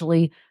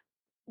potentially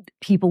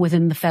people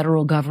within the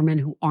federal government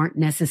who aren't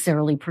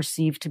necessarily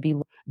perceived to be.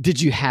 Did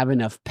you have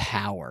enough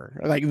power?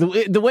 Like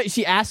the way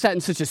she asked that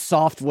in such a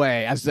soft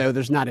way, as though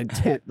there's not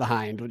intent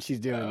behind what she's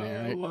doing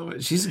there. Right? I love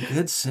it. She's a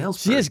good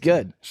salesperson. She is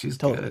good. She's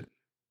Totally. good.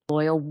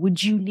 Loyal,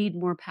 would you need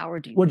more power?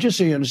 Do you Well, think? just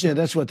so you understand,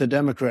 that's what the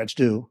Democrats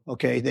do.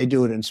 Okay, they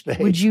do it in spades.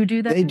 Would you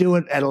do that? They do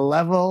it at a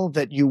level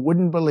that you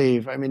wouldn't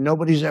believe. I mean,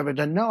 nobody's ever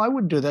done. No, I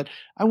wouldn't do that.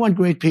 I want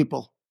great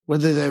people,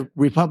 whether they're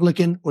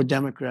Republican or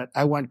Democrat.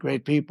 I want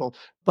great people,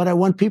 but I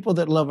want people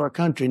that love our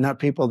country, not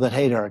people that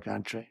hate our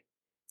country.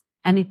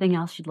 Anything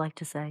else you'd like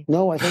to say?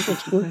 No, I think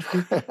it's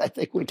good. I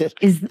think we did.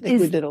 Is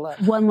we did a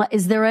lot.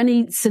 Is there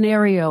any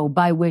scenario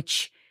by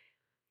which,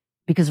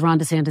 because Ron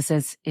DeSantis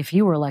says if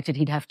he were elected,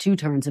 he'd have 2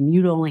 terms and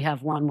you'd only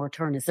have 1 more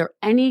term. Is there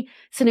any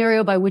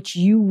scenario by which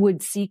you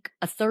would seek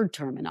a 3rd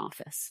term in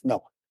office?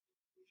 No.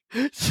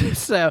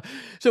 So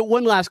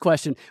one last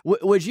question.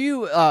 Would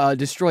you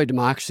destroy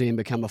democracy and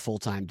become a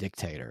full-time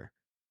dictator?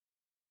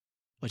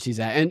 What she's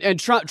at. And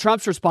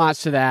Trump's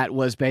response to that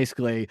was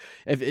basically,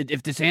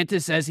 if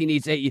DeSantis says he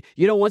needs 8,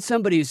 you don't want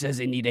somebody who says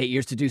they need 8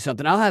 years to do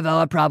something. I'll have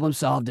our problem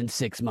solved in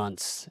 6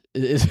 months,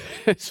 is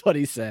what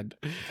he said.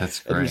 That's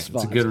great.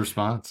 It's a good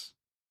response.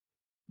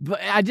 But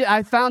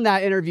I found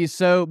that interview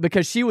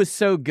because she was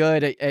so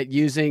good at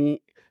using...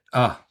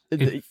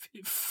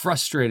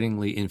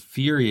 frustratingly,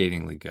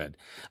 infuriatingly good.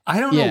 I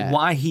don't know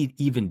why he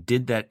even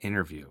did that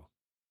interview.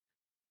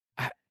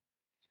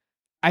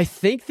 I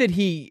think that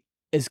he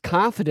is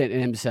confident in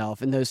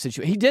himself in those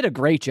situations. He did a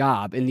great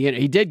job in the end.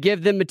 He did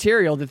give them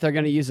material that they're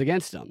going to use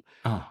against him.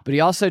 But he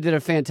also did a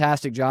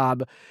fantastic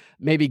job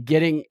maybe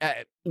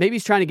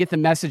he's trying to get the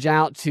message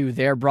out to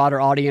their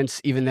broader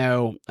audience, even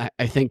though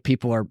I think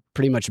people are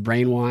pretty much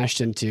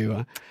brainwashed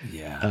into,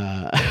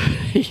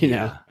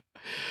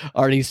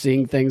 already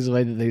seeing things the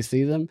way that they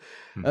see them.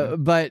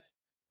 Mm-hmm. But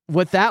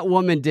what that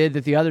woman did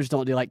that the others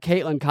don't do, like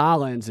Caitlin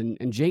Collins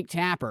and Jake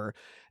Tapper,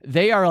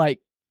 they are like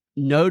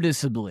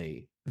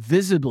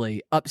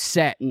visibly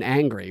upset and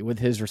angry with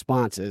his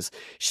responses.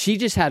 She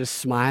just had a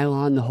smile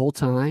on the whole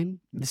time,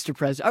 Mr.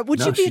 President.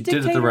 Would you be a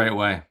dictator? She did it the right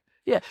way.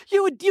 Yeah,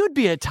 you would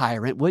be a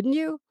tyrant, wouldn't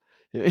you?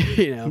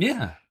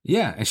 Yeah,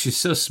 and she's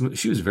so smooth.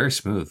 She was very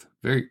smooth.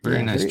 Very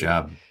nice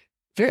job.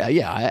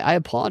 I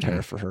applaud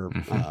her for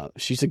her.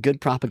 She's a good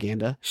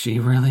propaganda. She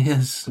really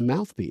is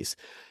mouthpiece.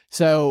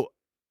 So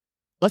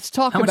let's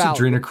talk about how much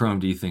adrenochrome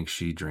do you think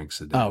she drinks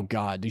a day? Oh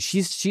God, dude,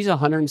 she's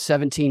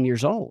 117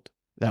 years old.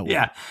 That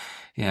woman.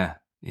 Yeah.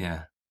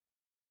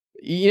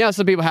 You know,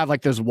 some people have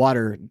like those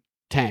water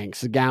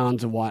tanks, the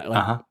gallons of water,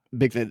 like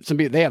big. Some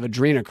people they have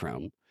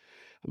adrenochrome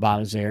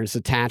bottles there. It's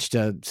attached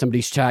to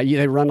somebody's child.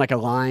 They run like a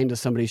line to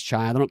somebody's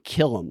child. They don't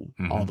kill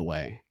them all the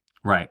way.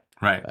 Right.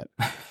 But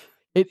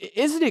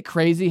isn't it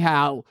crazy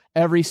how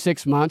every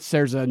 6 months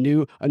there's a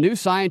new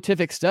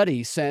scientific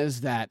study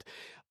says that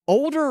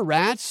older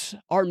rats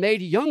are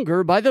made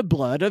younger by the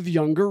blood of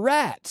younger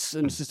rats,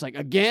 and it's just like,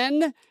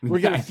 again, we're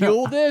going to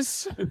fuel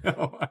this.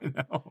 I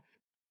know.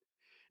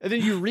 And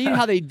then you read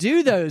how they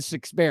do those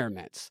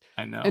experiments.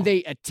 I know. And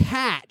they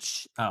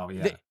attach. Oh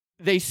yeah.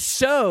 They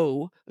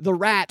sew the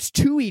rats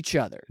to each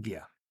other.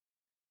 Yeah.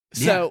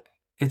 So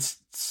it's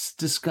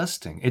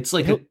disgusting. It's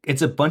like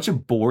it's a bunch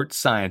of bored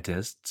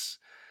scientists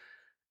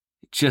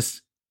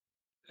just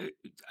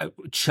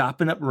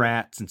chopping up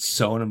rats and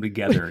sewing them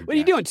together. What are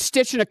you doing?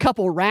 Stitching a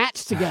couple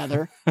rats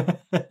together.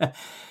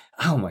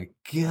 Oh my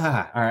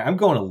God. All right. I'm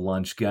going to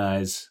lunch,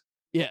 guys.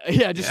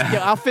 Yeah.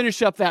 I'll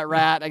finish up that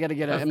rat. I got to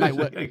get it in my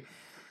whip.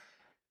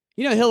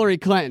 You know, Hillary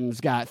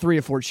Clinton's got 3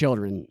 or 4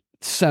 children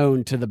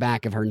sewn to the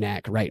back of her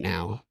neck right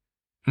now.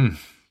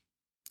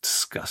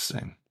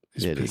 Disgusting.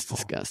 It is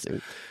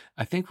disgusting.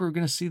 I think we're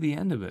going to see the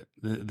end of it.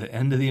 The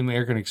end of the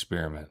American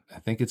experiment. I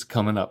think it's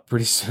coming up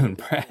pretty soon,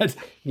 Brad.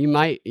 You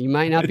might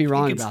not be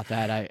wrong about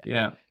that.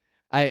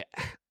 I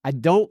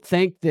don't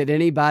think that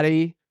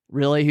anybody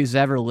really who's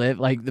ever lived,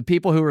 like the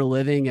people who were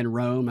living in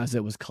Rome as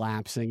it was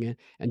collapsing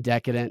and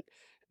decadent,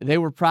 they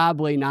were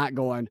probably not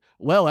going,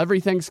 well,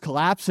 everything's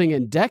collapsing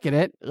and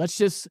decadent. Let's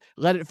just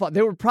let it fall.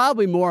 They were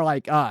probably more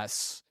like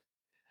us,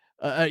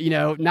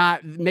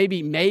 not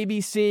maybe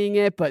seeing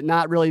it, but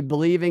not really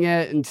believing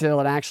it until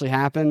it actually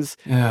happens.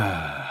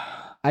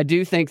 I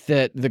do think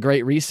that the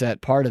Great Reset,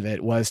 part of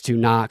it was to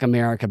knock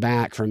America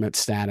back from its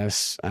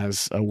status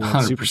as a world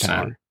 100%.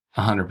 superpower.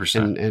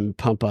 100%. And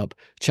pump up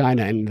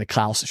China and the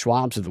Klaus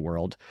Schwabs of the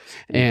world.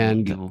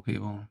 And evil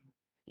people.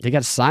 They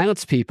got to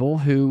silence people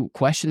who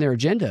question their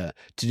agenda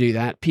to do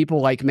that. People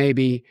like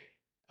maybe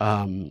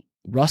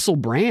Russell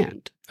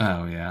Brand.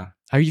 Oh, yeah.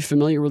 Are you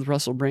familiar with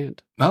Russell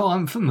Brand? Oh,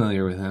 I'm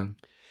familiar with him.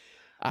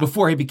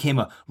 Before he became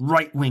a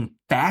right-wing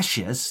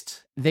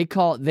fascist.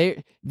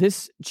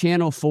 This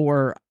Channel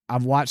 4,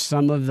 I've watched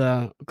some of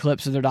the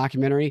clips of their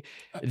documentary.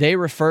 They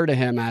refer to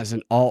him as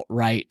an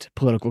alt-right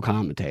political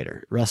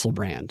commentator, Russell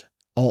Brand.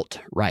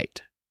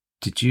 Alt-right.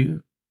 Did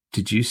you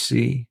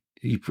see,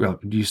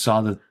 you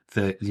saw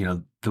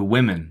the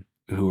women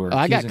who are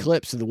I got accusing-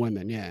 clips of the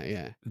women.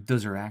 Yeah.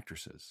 Those are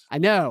actresses. I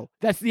know.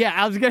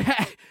 I was gonna.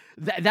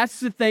 That's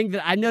the thing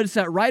that I noticed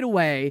that right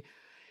away.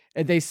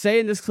 And they say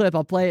in this clip,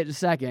 I'll play it in a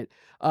second.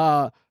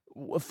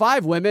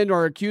 5 women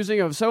are accusing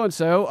of so and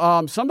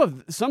so. Some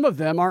of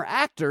them are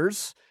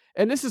actors,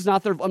 and this is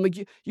not their. I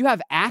mean, you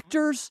have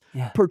actors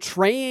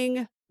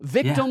portraying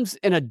victims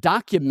in a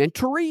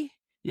documentary.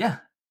 Yeah.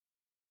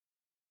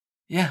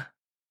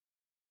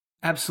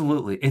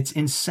 Absolutely, it's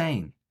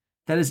insane.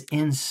 That is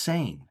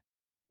insane.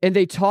 And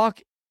they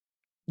talk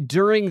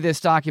during this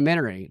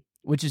documentary,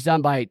 which is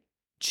done by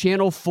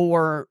Channel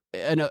 4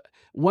 and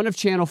one of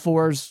Channel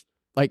 4's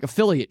like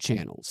affiliate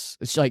channels.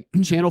 It's like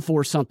Channel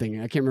 4 something.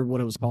 I can't remember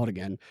what it was called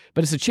again,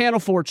 but it's a Channel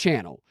 4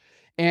 channel.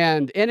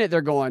 And in it,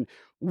 they're going,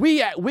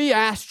 we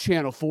asked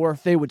Channel 4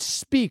 if they would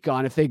speak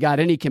on if they got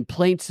any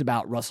complaints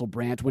about Russell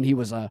Brand when he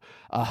was a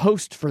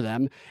host for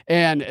them.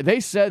 And they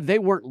said they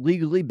weren't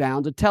legally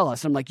bound to tell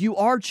us. I'm like, you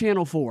are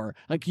Channel 4.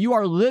 Like, you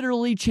are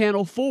literally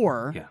Channel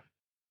 4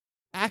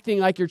 acting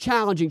like you're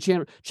challenging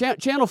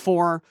Channel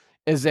 4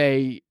 is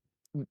a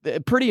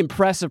pretty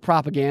impressive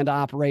propaganda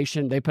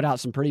operation. They put out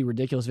some pretty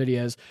ridiculous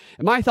videos.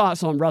 And my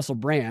thoughts on Russell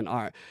Brand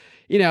are,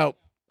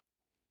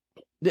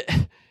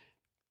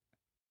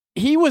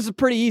 he was a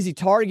pretty easy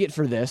target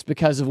for this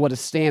because of what a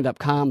stand-up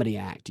comedy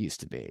act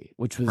used to be,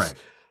 which was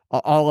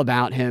all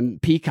about him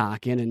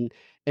peacocking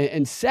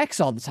and sex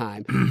all the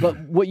time. But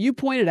what you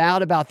pointed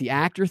out about the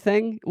actor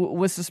thing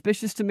was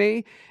suspicious to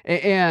me.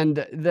 And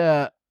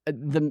the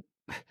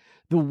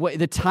way,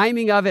 the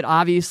timing of it,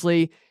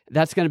 obviously,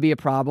 that's going to be a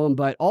problem.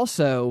 But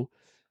also,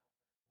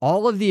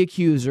 all of the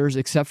accusers,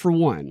 except for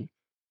one,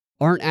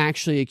 aren't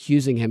actually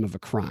accusing him of a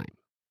crime.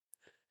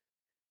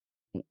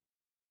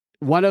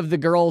 One of the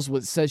girls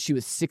says she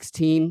was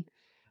 16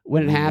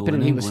 when it happened,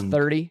 and he was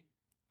 30.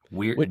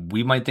 Weird.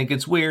 We might think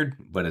it's weird,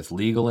 but it's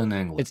legal in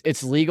England.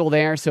 It's legal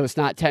there, so it's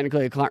not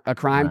technically a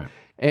crime. Right.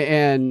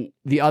 And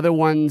the other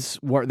ones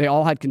they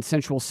all had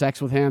consensual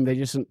sex with him. They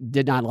just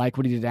did not like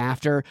what he did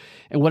after.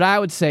 And what I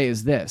would say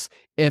is this: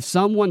 if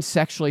someone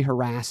sexually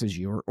harasses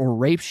you or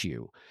rapes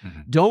you,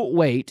 don't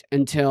wait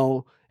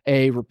until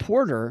a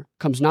reporter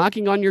comes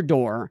knocking on your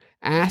door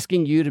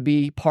asking you to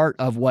be part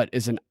of what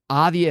is an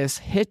obvious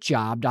hit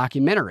job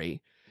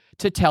documentary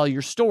to tell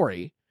your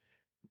story.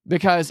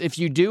 Because if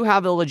you do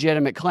have a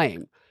legitimate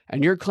claim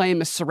and your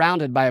claim is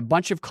surrounded by a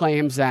bunch of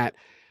claims that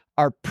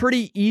are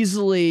pretty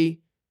easily,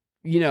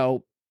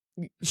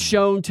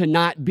 shown to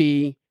not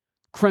be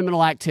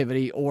criminal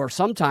activity or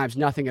sometimes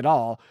nothing at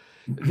all,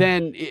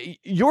 then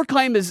your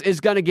claim is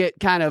going to get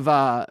kind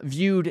of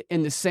viewed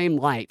in the same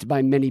light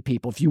by many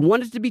people. If you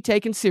want it to be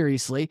taken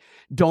seriously,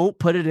 don't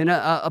put it in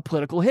a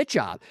political hit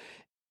job.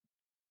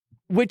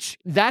 Which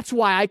that's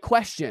why I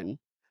question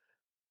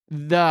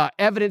the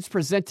evidence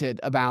presented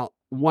about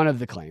one of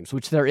the claims,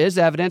 which there is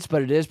evidence,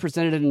 but it is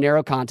presented in a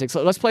narrow context.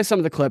 So let's play some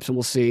of the clips and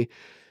we'll see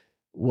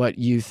what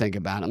you think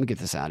about it. Let me get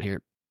this out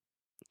here.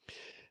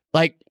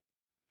 Like,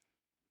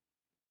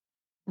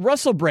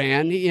 Russell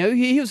Brand,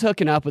 he was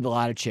hooking up with a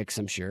lot of chicks,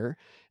 I'm sure,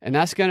 and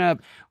that's gonna.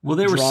 Well,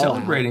 they were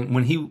celebrating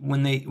when he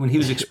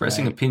was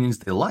expressing opinions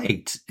they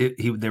liked.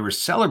 They were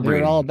celebrating.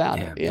 They were all about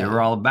it. Yeah. They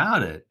were all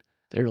about it.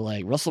 They're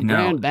like, Russell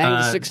Brand banged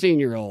a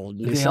 16-year-old.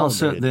 They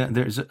also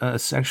there's a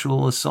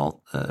sexual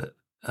assault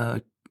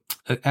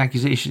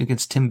accusation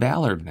against Tim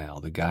Ballard now,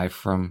 the guy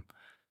from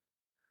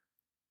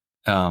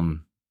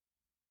Sound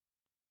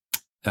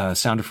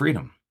of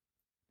Freedom.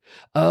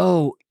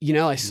 Oh,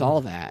 I saw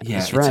that. Yeah,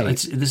 that's right.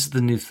 This is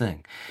the new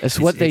thing. It's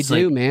what they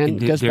do, man.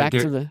 It goes back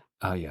to the.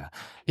 Oh yeah.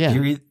 Yeah.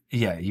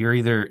 You're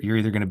either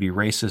going to be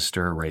racist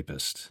or a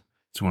rapist.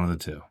 It's one of the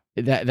two.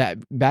 That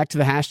back to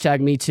the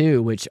hashtag Me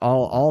Too, which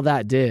all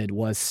that did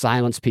was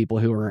silence people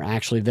who were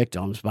actually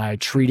victims by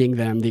treating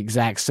them the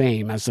exact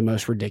same as the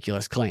most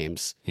ridiculous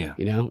claims. Yeah.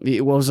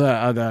 It was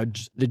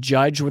the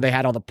judge where they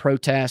had all the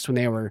protests when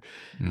they were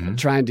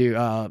trying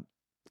to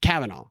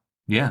Kavanaugh.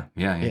 Yeah.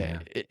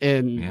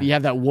 And you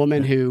have that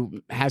woman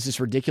who has this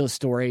ridiculous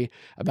story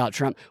about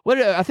Trump.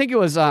 I think it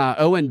was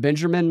Owen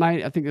Benjamin.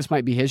 I think this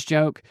might be his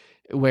joke,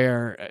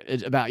 where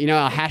it's about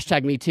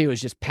hashtag Me Too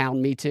is just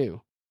pound Me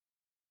Too.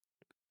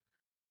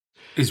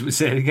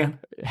 Say it again.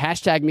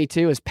 Hashtag Me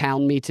Too is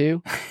pound Me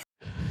Too.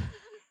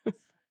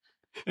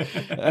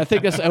 I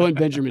think that's Owen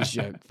Benjamin's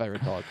joke, if I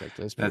recall it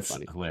correctly. That's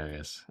funny.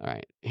 Hilarious. All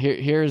right,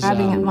 here's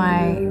grabbing at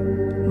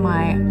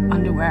my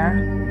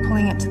underwear,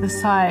 pulling it to the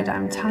side.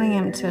 I'm telling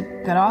him to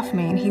get off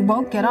me, and he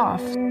won't get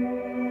off.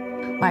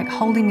 Like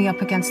holding me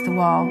up against the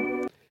wall.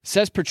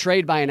 Says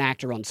portrayed by an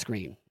actor on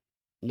screen.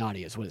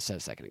 Naughty is what it said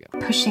a second ago.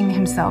 Pushing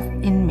himself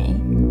in me.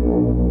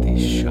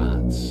 These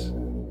shots.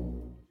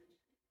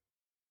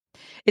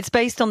 It's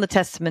based on the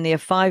testimony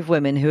of 5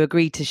 women who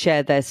agreed to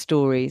share their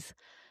stories.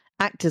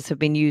 Actors have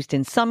been used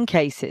in some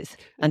cases,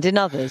 and in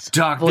others,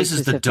 Doc, this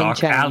is voices the have been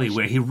dark alley changed.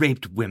 where he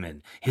raped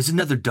women. Here's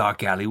another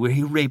dark alley where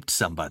he raped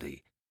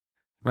somebody.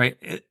 Right?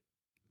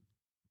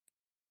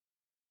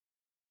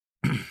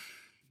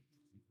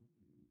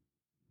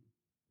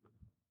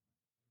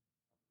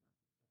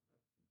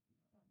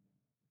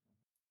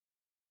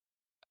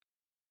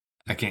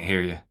 I can't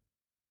hear you.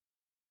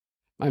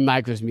 My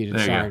mic was muted.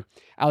 There you Sorry. go.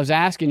 I was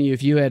asking you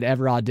if you had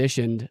ever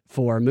auditioned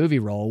for a movie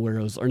role where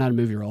it was, or not a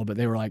movie role, but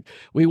they were like,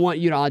 we want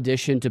you to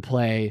audition to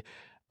play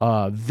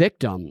a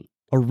victim,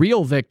 a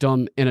real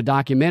victim in a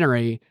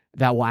documentary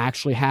that will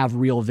actually have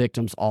real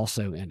victims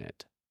also in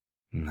it.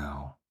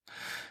 No.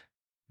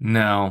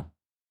 The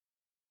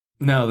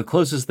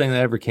closest thing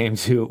that ever came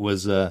to it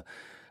was I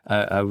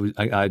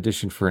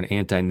auditioned for an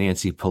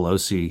anti-Nancy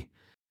Pelosi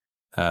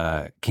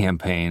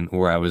campaign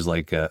where I was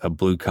like a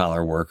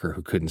blue-collar worker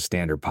who couldn't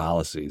stand her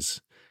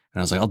policies. And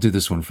I was like, I'll do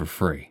this one for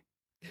free.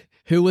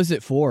 Who was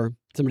it for?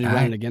 Somebody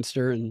running against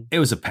her? And it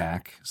was a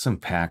PAC, some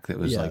PAC that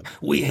was like,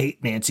 we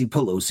hate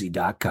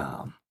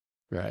NancyPelosi.com.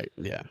 Right,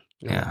 yeah.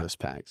 Yeah. Those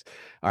PACs.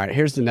 All right,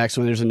 here's the next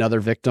one. There's another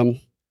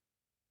victim,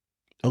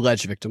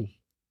 alleged victim.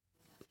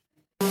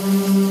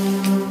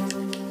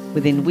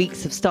 Within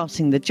weeks of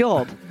starting the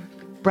job,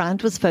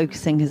 Brand was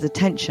focusing his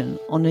attention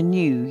on a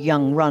new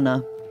young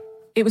runner.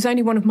 It was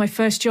only one of my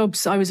first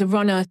jobs. I was a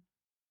runner.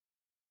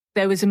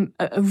 There was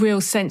a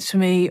real sense for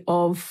me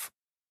of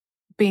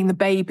being the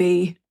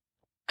baby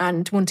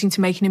and wanting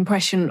to make an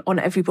impression on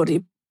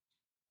everybody.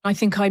 I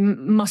think I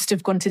must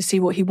have gone to see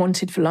what he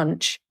wanted for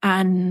lunch,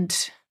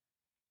 and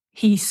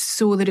he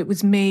saw that it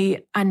was me,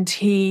 and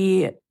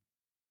he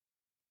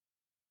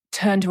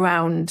turned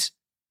around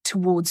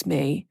towards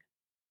me.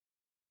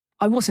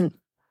 I wasn't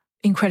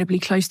incredibly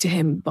close to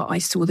him, but I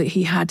saw that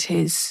he had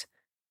his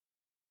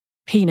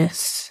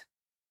penis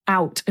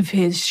out of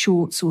his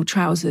shorts or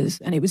trousers,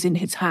 and it was in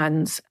his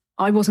hands.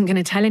 I wasn't going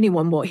to tell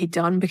anyone what he'd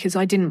done because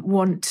I didn't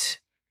want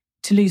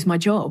to lose my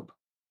job.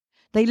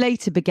 They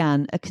later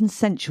began a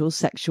consensual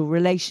sexual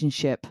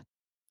relationship.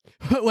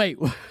 Wait,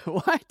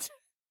 what?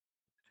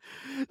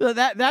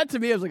 That to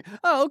me, I was like,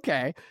 oh,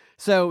 okay.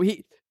 So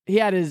he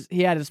had his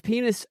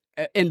penis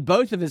in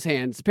both of his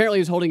hands. Apparently,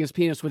 he was holding his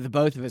penis with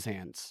both of his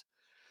hands,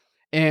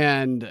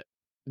 and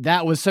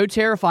that was so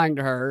terrifying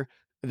to her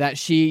that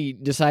she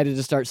decided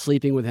to start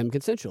sleeping with him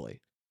consensually.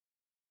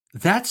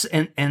 That's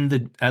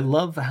I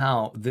love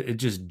how it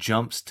just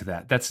jumps to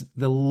that. That's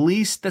the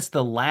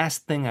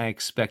last thing I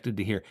expected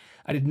to hear.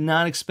 I did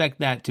not expect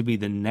that to be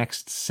the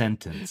next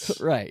sentence.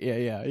 Right.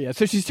 Yeah.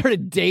 So she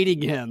started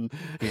dating him.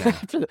 Yeah.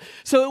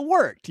 So it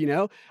worked, you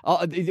know?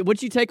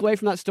 What you take away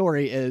from that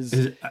story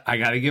is I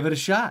got to give it a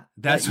shot.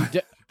 That's you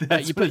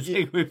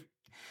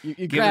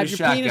grab your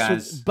penis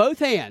with both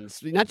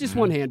hands, not just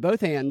one hand, both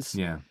hands.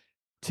 Yeah.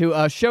 To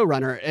a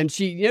showrunner. And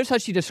you notice how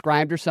she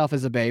described herself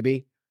as a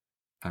baby?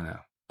 I know.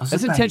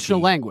 That's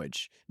intentional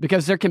language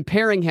because they're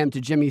comparing him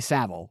to Jimmy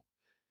Savile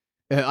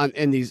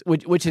in these,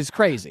 which is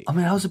crazy. I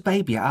mean, I was a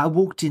baby. I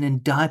walked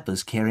in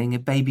diapers carrying a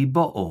baby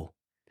bottle.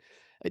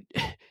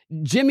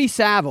 Jimmy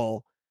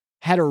Savile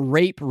had a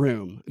rape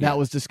room that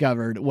was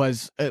discovered,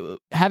 was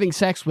having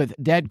sex with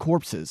dead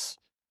corpses.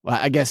 Well,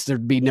 I guess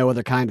there'd be no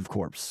other kind of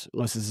corpse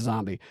unless it's a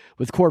zombie,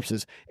 with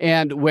corpses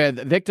and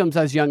with victims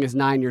as young as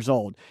 9 years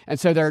old. And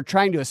so they're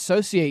trying to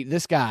associate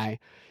this guy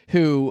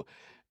who...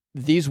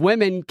 These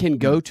women can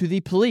go to the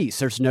police.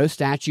 There's no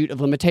statute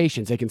of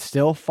limitations. They can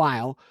still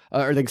file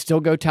or they can still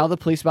go tell the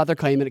police about their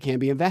claim and it can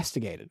be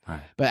investigated. Right.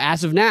 But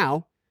as of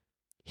now,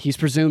 he's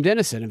presumed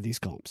innocent of these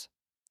claims.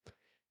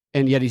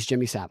 And yet he's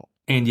Jimmy Savile.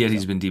 And yet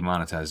he's been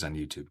demonetized on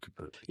YouTube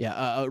completely.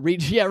 Yeah,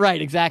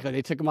 right, exactly.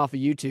 They took him off of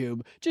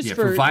YouTube just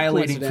for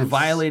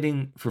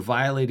violating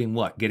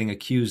what? Getting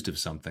accused of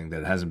something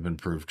that hasn't been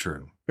proved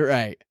true.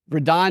 Right.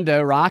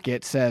 Redondo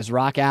Rocket says,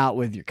 "Rock out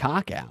with your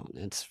cock out."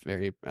 It's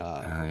very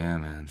yeah,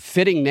 man.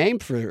 Fitting name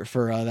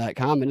for that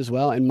comment as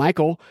well. And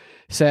Michael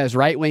says,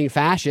 "Right-wing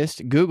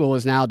fascist. Google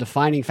is now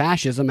defining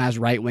fascism as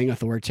right-wing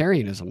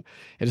authoritarianism.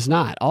 It is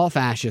not. All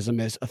fascism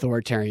is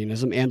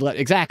authoritarianism." And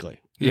exactly.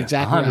 Yeah,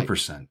 exactly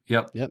 100%. Right.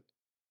 Yep.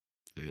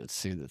 Let's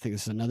see. I think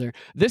this is another.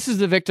 This is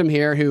the victim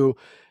here who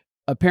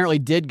apparently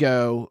did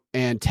go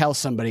and tell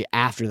somebody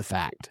after the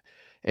fact.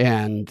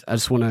 And I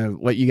just want to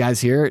let you guys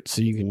hear it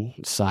so you can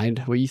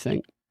decide what you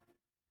think.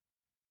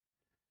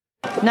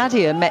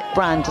 Nadia met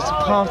Brand at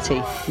a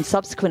party and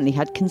subsequently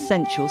had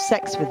consensual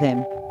sex with him.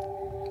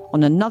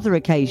 On another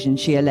occasion,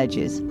 she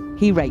alleges,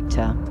 he raped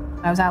her.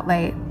 I was out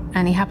late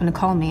and he happened to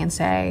call me and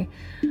say,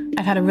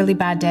 "I've had a really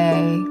bad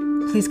day.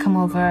 Please come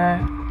over."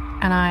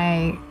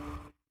 And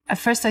at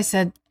first I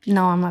said,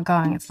 "No, I'm not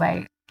going. It's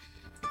late."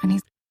 And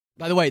he's...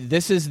 By the way,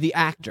 this is the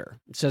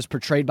actor. It says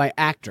portrayed by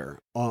actor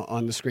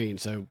on the screen.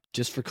 So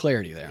just for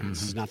clarity there,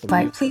 this is not the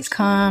like, "Please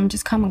come,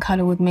 just come and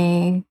cuddle with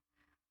me."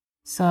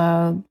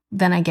 So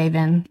then I gave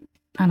in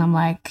and I'm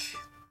like,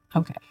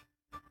 okay.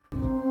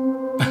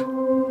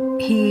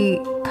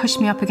 He pushed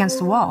me up against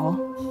the wall.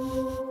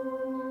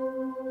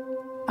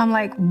 I'm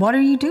like, "What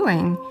are you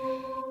doing?"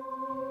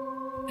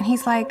 And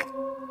he's like,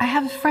 "I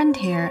have a friend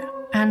here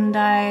and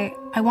I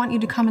want you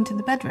to come into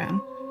the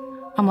bedroom."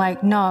 I'm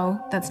like,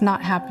 "No, that's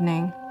not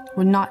happening.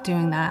 We're not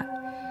doing that."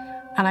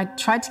 And I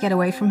tried to get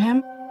away from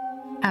him.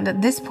 And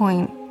at this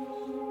point,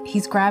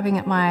 he's grabbing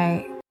at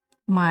my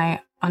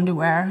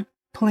underwear,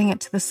 pulling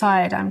it to the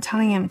side. I'm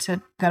telling him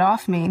to get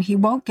off me and he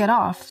won't get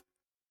off.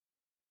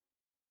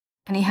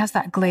 And he has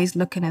that glazed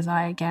look in his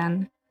eye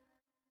again.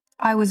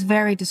 I was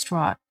very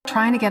distraught,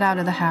 trying to get out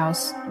of the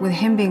house with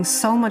him being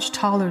so much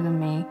taller than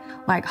me,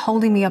 like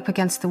holding me up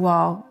against the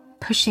wall,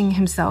 pushing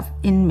himself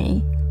in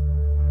me.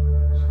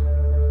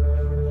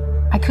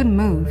 I couldn't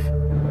move.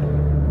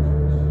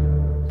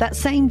 That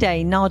same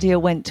day, Nadia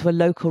went to a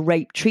local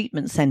rape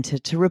treatment centre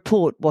to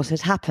report what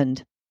had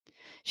happened.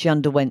 She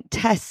underwent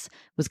tests,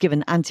 was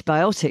given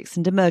antibiotics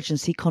and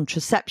emergency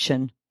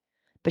contraception.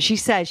 But she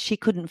says she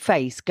couldn't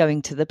face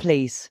going to the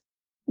police.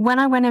 When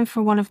I went in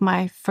for one of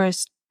my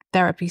first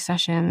therapy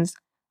sessions,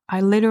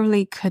 I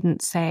literally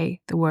couldn't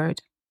say the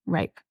word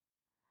rape.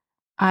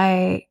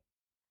 I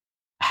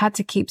had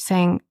to keep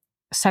saying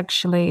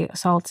sexually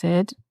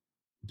assaulted,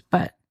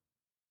 but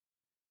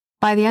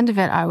by the end of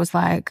it, I was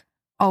like,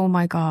 oh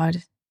my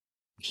God,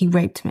 he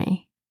raped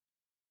me.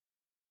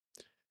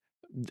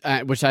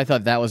 Which I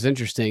thought that was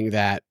interesting,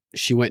 that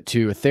she went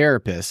to a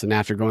therapist, and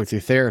after going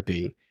through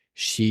therapy,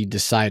 she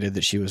decided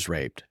that she was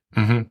raped.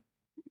 Mm-hmm.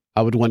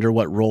 I would wonder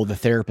what role the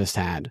therapist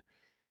had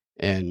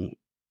in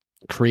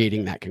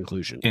creating that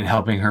conclusion. In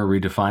helping her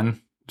redefine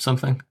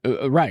something?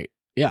 Right.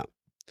 Yeah.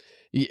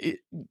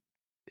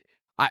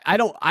 I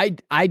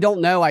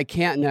don't know. I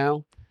can't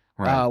know.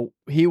 Right.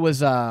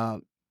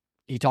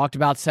 He talked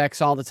about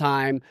sex all the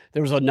time.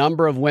 There was a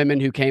number of women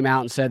who came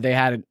out and said they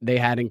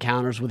had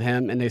encounters with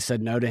him, and they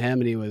said no to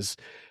him, and he was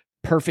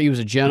perfect. He was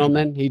a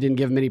gentleman. He didn't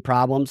give them any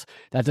problems.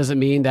 That doesn't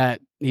mean that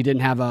he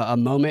didn't have a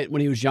moment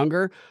when he was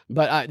younger,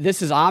 but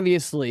this is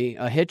obviously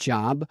a hit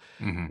job.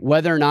 Mm-hmm.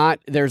 Whether or not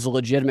there's a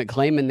legitimate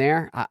claim in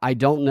there, I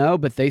don't know,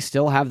 but they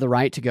still have the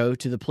right to go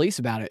to the police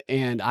about it.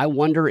 And I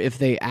wonder if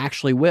they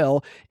actually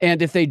will.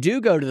 And if they do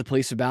go to the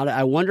police about it,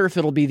 I wonder if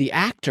it'll be the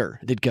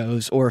actor that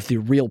goes, or if the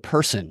real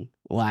person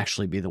will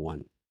actually be the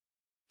one.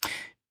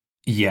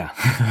 Yeah.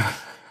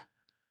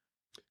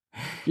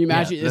 Can you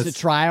imagine it's a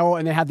trial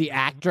and they have the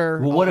actor?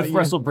 Well, what if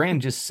Russell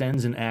Brand just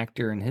sends an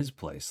actor in his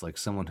place, like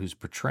someone who's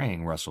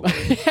portraying Russell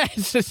Brand?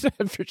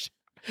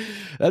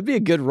 That'd be a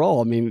good role.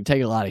 I mean, it'd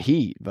take a lot of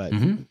heat, but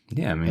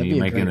yeah, I mean, you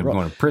might end up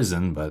going to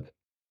prison, but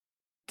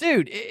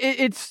dude,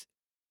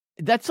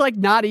 that's like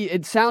not.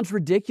 It sounds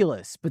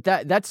ridiculous, but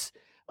that's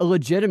a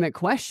legitimate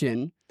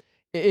question.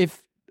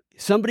 If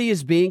somebody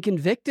is being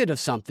convicted of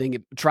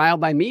something, trial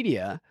by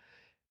media,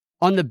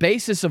 on the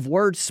basis of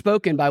words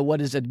spoken by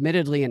what is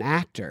admittedly an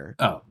actor.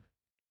 Oh,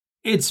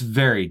 it's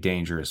very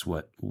dangerous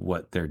what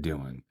they're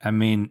doing. I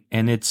mean,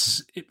 and the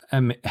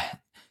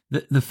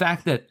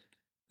fact that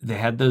they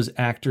had those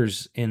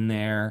actors in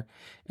there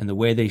and the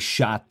way they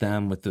shot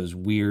them with those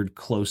weird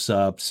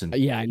close-ups and,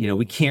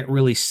 we can't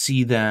really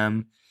see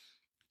them.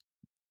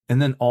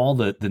 And then all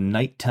the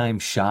nighttime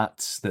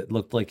shots that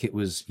looked like it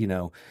was,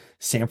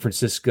 San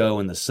Francisco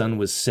and the sun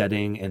was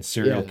setting and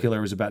serial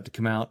killer was about to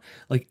come out.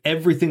 Like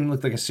everything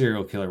looked like a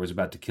serial killer was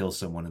about to kill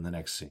someone in the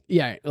next scene.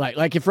 Yeah,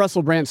 like if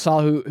Russell Brand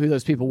saw who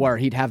those people were,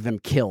 he'd have them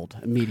killed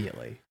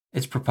immediately.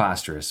 It's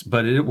preposterous,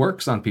 but it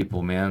works on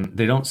people, man.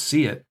 They don't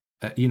see it.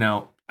 I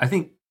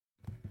think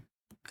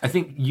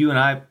you and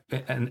I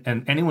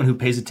and anyone who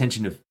pays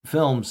attention to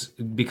films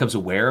becomes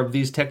aware of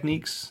these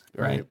techniques,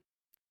 right?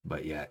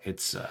 But yeah,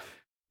 it's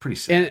pretty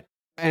sad.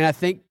 And I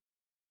think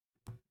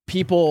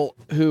people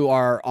who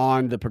are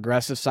on the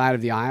progressive side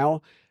of the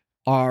aisle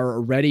are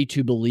ready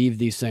to believe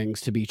these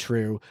things to be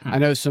true. I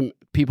know some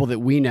people that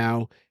we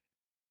know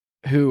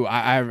who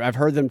I've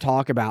heard them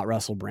talk about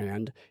Russell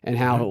Brand and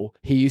how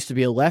he used to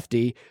be a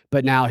lefty,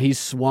 but now he's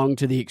swung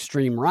to the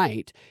extreme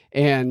right.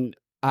 And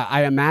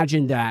I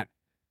imagine that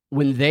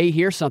when they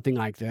hear something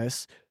like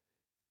this,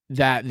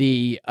 that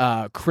the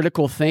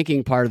critical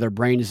thinking part of their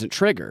brain isn't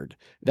triggered,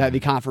 that the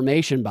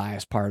confirmation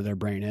bias part of their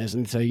brain is,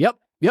 and say, yep,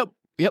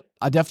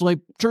 I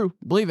definitely true,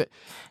 believe it.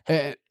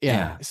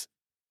 Yeah.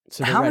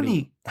 So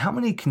how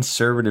many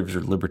conservatives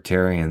or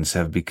libertarians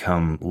have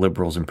become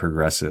liberals and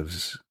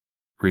progressives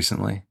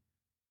recently?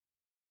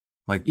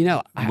 Like,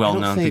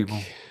 well-known people.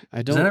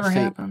 Does that ever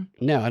happen?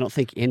 No, I don't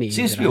think any. It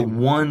seems to be a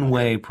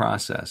one-way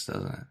process,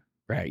 doesn't it?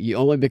 Right. You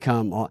only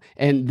become,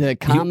 and the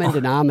common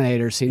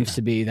denominator seems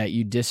to be that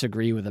you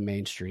disagree with the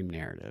mainstream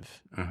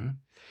narrative,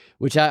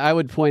 which I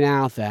would point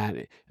out that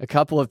a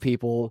couple of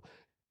people,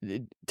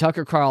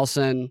 Tucker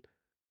Carlson,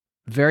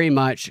 very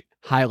much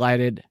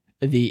highlighted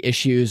the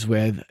issues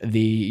with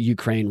the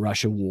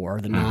Ukraine-Russia war,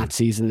 the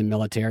Nazis and the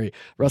military.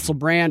 Russell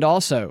Brand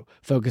also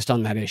focused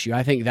on that issue.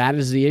 I think that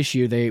is the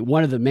issue.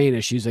 One of the main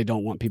issues they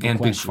don't want people to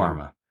question. And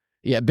Big Pharma.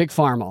 Yeah, Big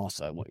Pharma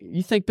also.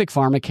 You think Big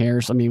Pharma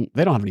cares? I mean,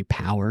 they don't have any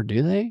power,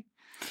 do they?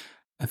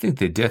 I think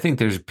they do. I think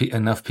there's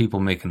enough people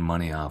making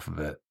money off of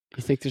it.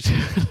 You think there's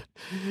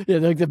they're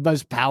like the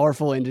most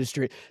powerful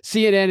industry.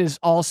 CNN is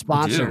all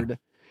sponsored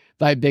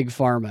by Big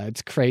Pharma.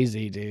 It's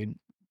crazy, dude.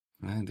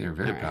 They're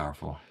very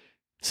powerful.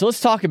 So let's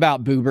talk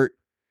about BOEBERT,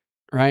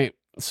 right?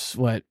 That's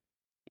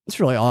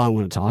really all I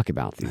want to talk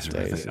about these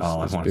days. Really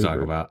all I want to talk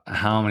about.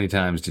 How many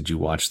times did you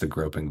watch the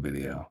groping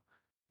video?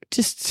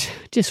 Just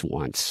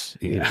once.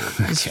 Yeah.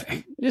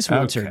 Just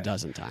once or a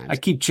dozen times. I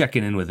keep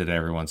checking in with it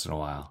every once in a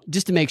while.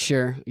 Just to make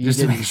sure.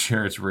 To make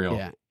sure it's real.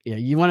 Yeah.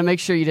 You want to make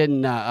sure you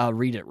didn't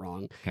read it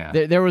wrong.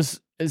 Yeah. There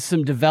was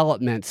some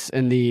developments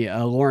in the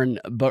Lauren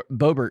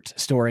Boebert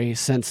story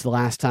since the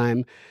last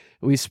time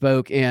we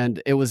spoke,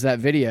 and it was that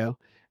video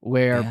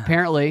where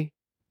apparently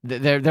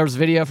there was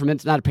video from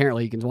not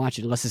apparently, you can watch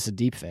it unless it's a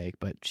deep fake,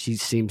 but she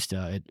seems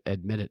to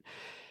admit it,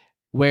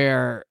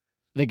 where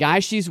the guy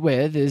she's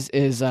with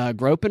is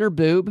groping her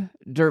boob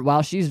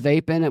while she's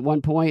vaping at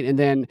one point, and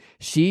then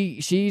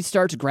she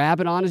starts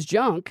grabbing on his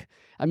junk.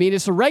 I mean,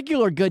 it's a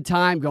regular good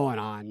time going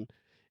on.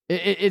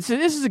 This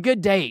is a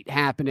good date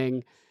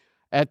happening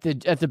at the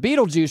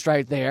Beetlejuice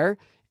right there,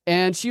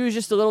 and she was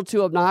just a little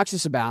too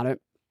obnoxious about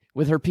it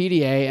with her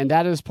PDA, and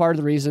that is part of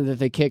the reason that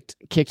they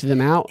kicked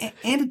them out.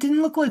 And it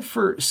didn't look like,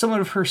 for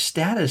someone of her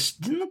status,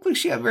 didn't look like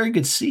she had very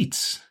good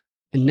seats.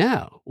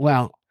 No,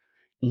 well,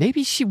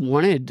 maybe she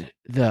wanted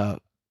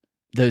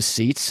those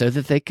seats so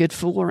that they could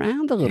fool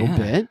around a little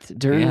bit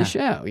during the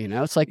show. You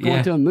know, it's like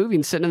going to a movie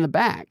and sitting in the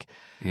back.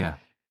 Yeah.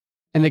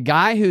 And the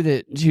guy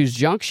whose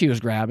junk she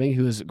was grabbing,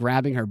 who was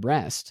grabbing her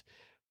breast,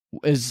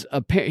 he's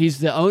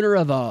the owner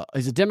of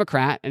he's a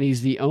Democrat, and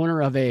he's the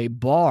owner of a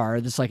bar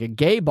that's like a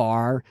gay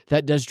bar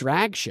that does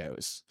drag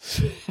shows.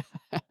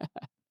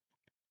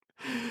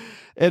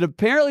 And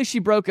apparently she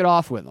broke it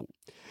off with him.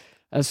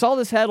 I saw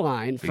this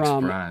headline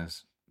from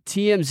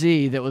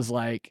TMZ that was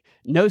like,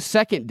 no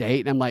second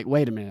date. And I'm like,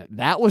 wait a minute,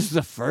 that was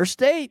the first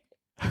date?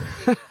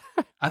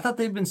 I thought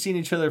they'd been seeing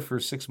each other for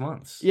 6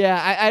 months.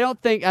 Yeah,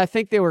 I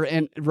think they were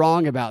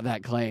wrong about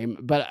that claim.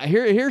 But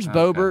here's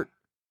Boebert.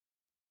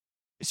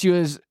 She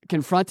was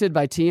confronted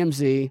by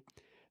TMZ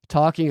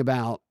talking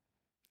about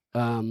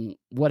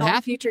what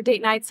happened. Future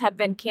date nights have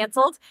been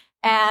canceled.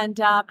 And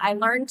I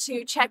learned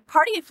to check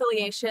party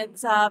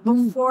affiliations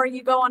before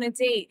you go on a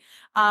date.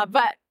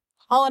 But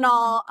all in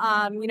all,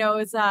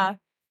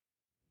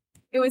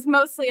 it was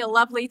mostly a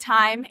lovely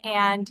time.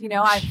 And,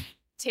 I've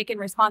taken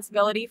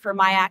responsibility for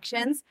my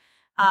actions.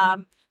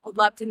 I'd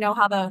love to know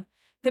how the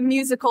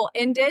musical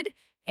ended.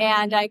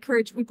 And I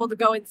encourage people to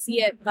go and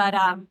see it. But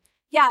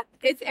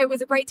it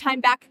was a great time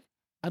back.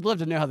 I'd love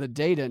to know how the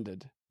date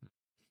ended.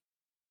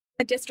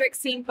 The district,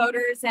 seeing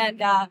voters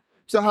and...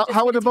 So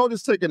how are the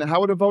voters taking it?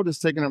 How are the voters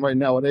taking it right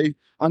now? Are they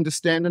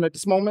understanding at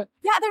this moment?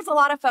 Yeah, there's a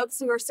lot of folks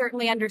who are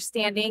certainly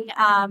understanding,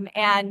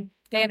 and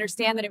they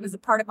understand that it was a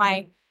part of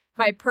my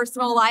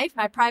personal life,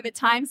 my private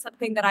time,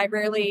 something that I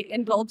rarely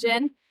indulge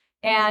in.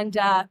 And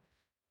And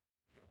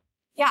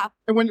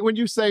when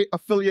you say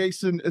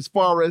affiliation, as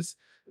far as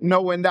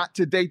knowing not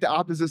to date the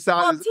opposite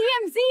side, well,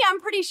 TMZ,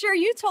 I'm pretty sure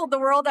you told the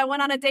world I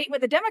went on a date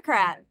with a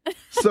Democrat.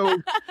 So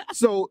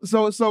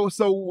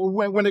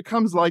when it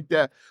comes like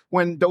that,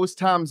 when those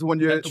times when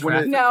you're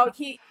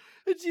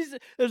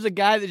there's a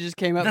guy that just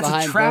came up That's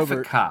behind a traffic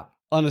Boebert cop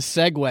on a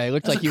Segway. It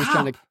looked like he was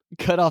trying to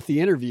cut off the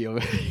interview.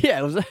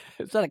 Yeah, is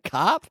that a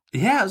cop?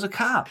 Yeah, it was a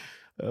cop.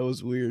 That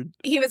was weird.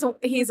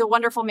 He's a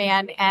wonderful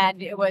man,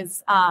 and it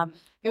was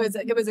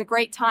a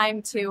great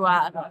time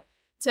to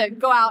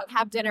go out,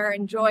 have dinner,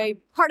 enjoy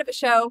part of a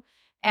show.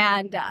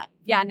 And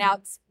now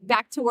it's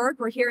back to work.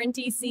 We're here in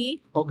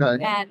DC. Okay.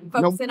 And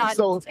focusing on.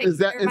 So is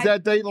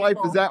that date life?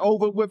 Is that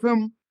over with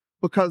him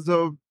because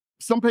of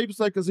some people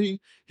say because he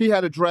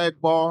had a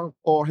drag bar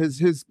or his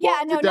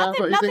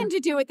nothing to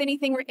do with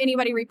anything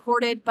anybody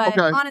reported. But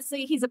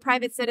honestly, he's a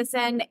private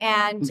citizen,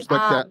 and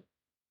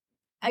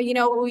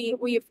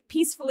we've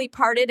peacefully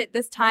parted at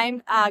this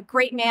time.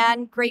 Great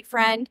man, great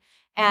friend,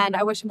 and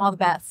I wish him all the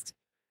best.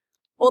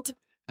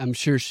 I'm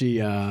sure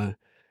she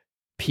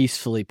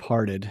peacefully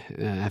parted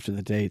after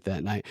the date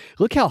that night.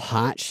 Look how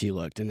hot she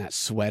looked in that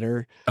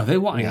sweater. Oh, they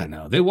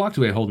walked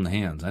away holding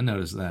hands. I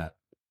noticed that.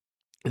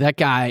 That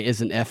guy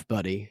is an F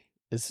buddy,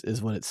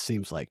 is what it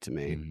seems like to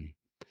me. Mm-hmm.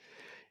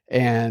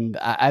 And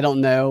I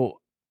don't know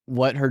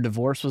what her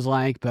divorce was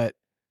like, but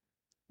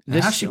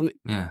this chick,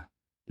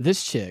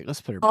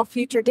 let's put her. All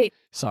future date.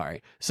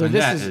 Sorry. So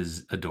this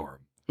is adorable.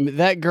 I mean,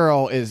 that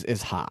girl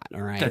is hot.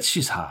 All right.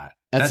 She's hot.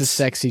 That's a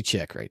sexy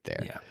chick right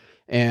there. Yeah.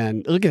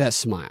 And look at that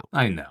smile.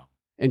 I know.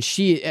 And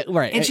she's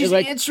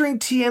answering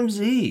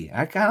TMZ.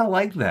 I kind of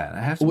like that.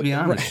 I have to be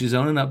honest. Right. She's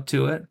owning up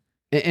to it.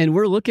 And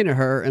we're looking at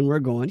her and we're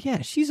going,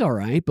 yeah, she's all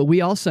right. But we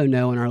also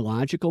know in our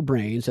logical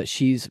brains that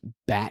she's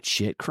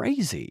batshit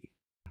crazy.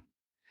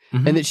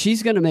 Mm-hmm. And that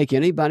she's going to make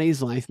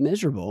anybody's life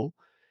miserable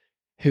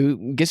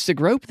who gets to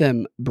grope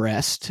them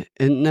breast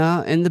in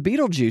the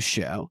Beetlejuice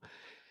show.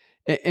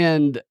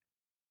 And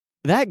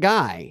that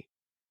guy,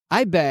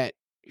 I bet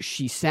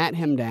she sat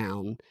him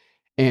down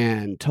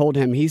and told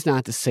him he's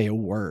not to say a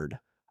word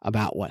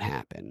about what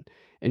happened.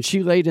 And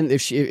she laid in,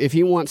 if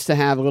he wants to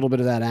have a little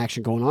bit of that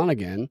action going on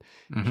again,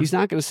 mm-hmm. he's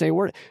not going to say a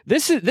word.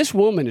 This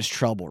woman is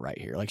trouble right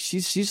here. Like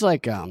she's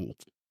like,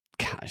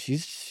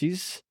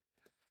 she's.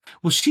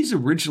 Well, she's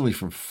originally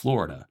from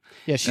Florida.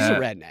 Yeah, she's a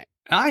redneck.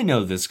 I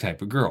know this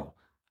type of girl.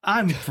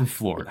 I'm from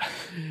Florida.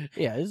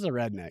 Yeah, this is a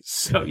redneck.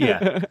 So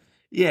yeah.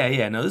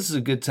 No, this is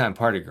a good time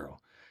party girl.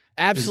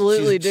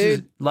 Absolutely,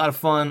 dude. A lot of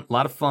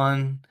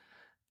fun.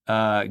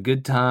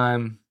 Good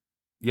time.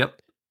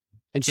 Yep.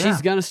 And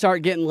she's going to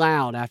start getting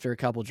loud after a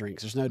couple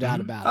drinks. There's no doubt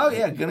about it. Oh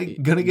yeah,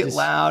 gonna get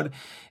loud.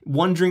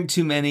 One drink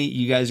too many.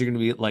 You guys are gonna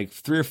be like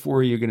 3 or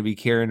 4. You're gonna be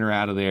carrying her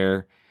out of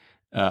there.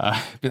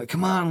 Be like,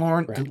 come on,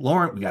 Lauren. Right.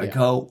 Lauren, we gotta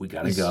go. We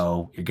gotta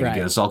go. You're gonna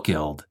get us all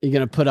killed. You're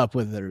gonna put up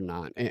with it or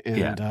not?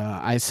 And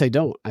I say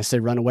don't. I say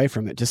run away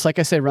from it. Just like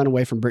I say run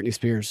away from Britney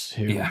Spears.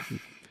 Who,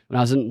 when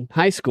I was in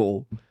high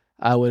school,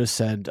 I would have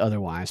said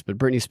otherwise, but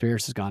Britney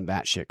Spears has gone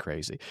batshit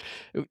crazy.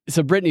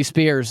 So Britney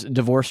Spears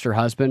divorced her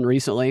husband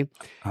recently,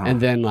 and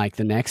then like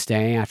the next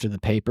day after the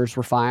papers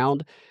were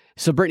filed,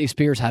 so Britney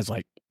Spears has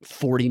like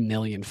 40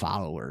 million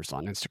followers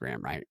on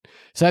Instagram, right?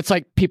 So that's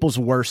like people's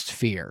worst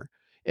fear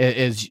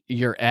is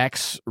your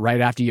ex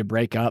right after you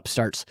break up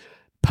starts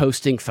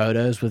posting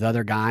photos with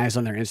other guys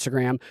on their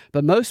Instagram.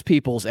 But most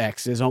people's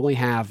exes only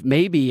have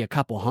maybe a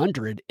couple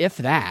hundred, if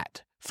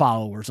that,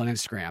 followers on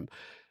Instagram.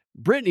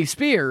 Britney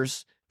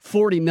Spears,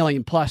 40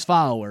 million plus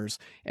followers.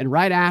 And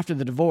right after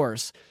the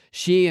divorce,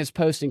 she is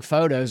posting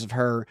photos of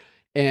her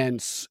in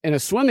a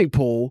swimming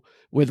pool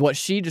with what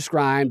she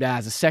described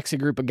as a sexy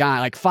group of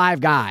guys, like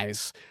 5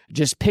 guys,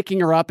 just picking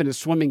her up in a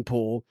swimming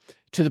pool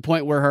to the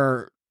point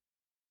where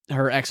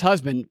her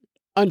ex-husband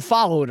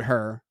unfollowed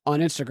her on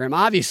Instagram.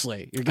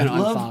 Obviously, you're going to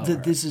unfollow her. I love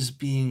that this is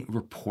being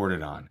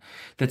reported on,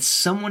 that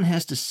someone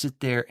has to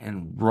sit there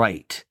and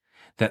write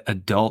that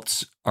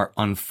adults are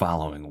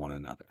unfollowing one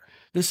another.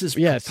 This is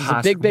it's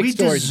a big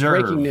story. It's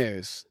breaking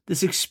news.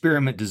 This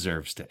experiment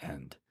deserves to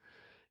end.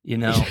 You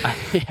know?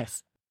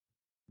 Yes.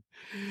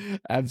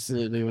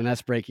 Absolutely. When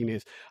that's breaking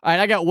news. All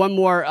right, I got one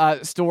more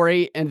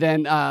story, and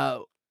then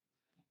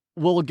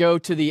we'll go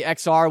to the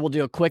XR. We'll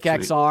do a quick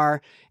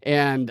XR,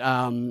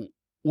 and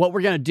what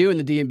we're going to do in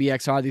the DNB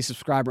XR, the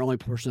subscriber-only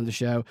portion of the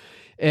show,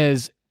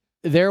 is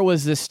there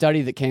was this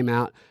study that came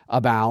out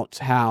about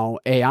how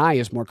AI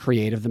is more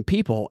creative than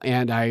people.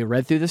 And I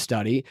read through the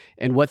study,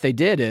 and what they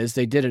did is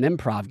they did an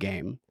improv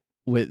game.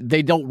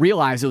 They don't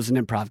realize it was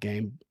an improv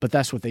game, but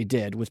that's what they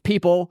did with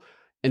people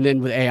and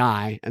then with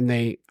AI, and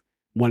they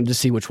wanted to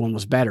see which one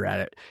was better at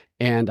it.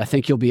 And I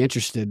think you'll be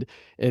interested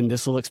in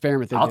this little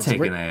experiment. I'll take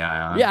an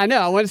AI on. Yeah, I know.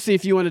 I want to see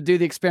if you want to do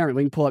the experiment.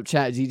 We can pull up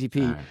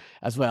ChatGPT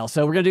as well.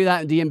 So we're going to do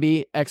that in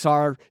DNB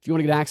XR. If you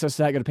want to get access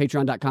to that, go to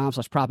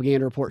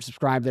patreon.com/propaganda report.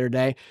 Subscribe there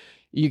today.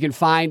 You can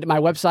find my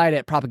website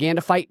at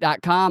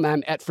propagandafight.com.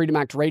 I'm at Freedom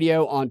Act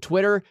Radio on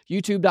Twitter,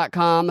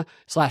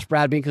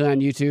 youtube.com/Brad Binkley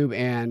on YouTube,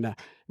 and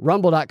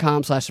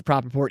rumble.com/The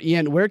Prop Report.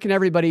 Ian, where can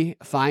everybody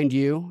find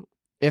you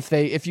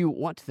if you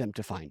want them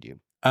to find you?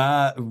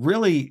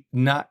 Really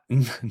not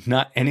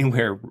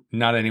anywhere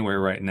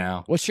right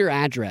now. What's your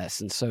address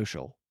and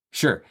social?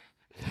 Sure.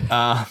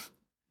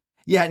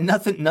 Yeah,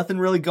 nothing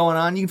really going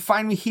on. You can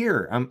find me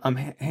here. I'm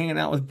hanging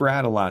out with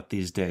Brad a lot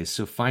these days,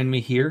 so find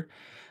me here.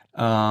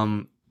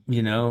 Hollywood's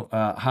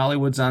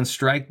on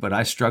strike, but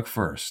I struck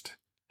first.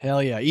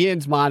 Hell yeah.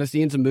 Ian's modest.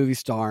 Ian's a movie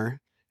star,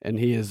 and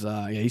he is,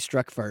 he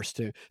struck first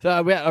too.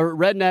 So we have a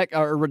redneck,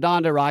 or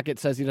Redondo Rocket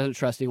says he doesn't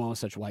trust anyone with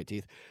such white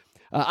teeth.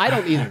 I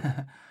don't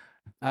either.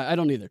 I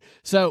don't either.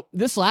 So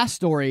this last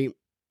story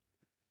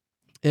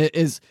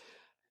is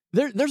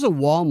there's a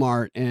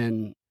Walmart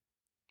in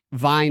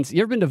Vines.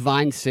 You ever been to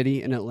Vine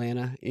City in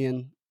Atlanta,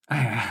 Ian? I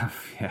have,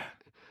 yeah.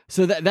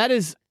 So that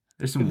is,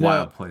 there's some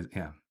wild places.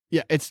 Yeah.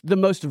 Yeah. It's the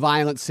most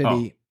violent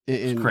city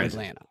in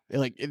Atlanta.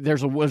 Like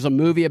there's a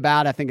movie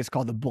about it. I think it's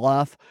called The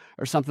Bluff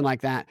or something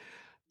like that.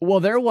 Well,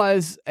 there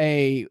was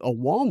a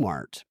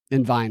Walmart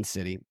in Vine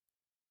City.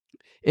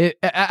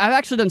 I've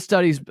actually done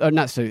stories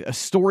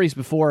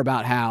before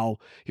about how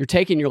you're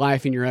taking your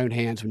life in your own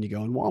hands when you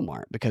go in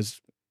Walmart,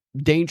 because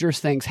dangerous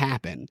things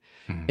happen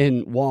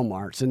in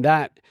Walmarts. And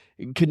that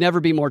could never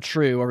be more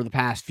true over the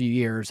past few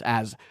years,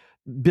 as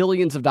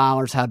billions of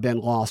dollars have been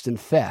lost in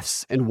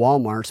thefts in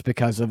Walmarts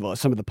because of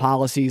some of the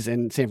policies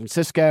in San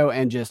Francisco,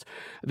 and just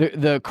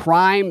the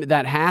crime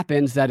that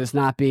happens that is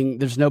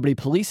there's nobody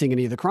policing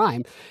any of the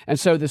crime. And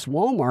so this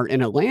Walmart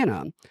in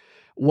Atlanta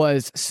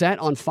was set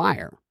on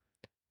fire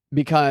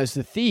because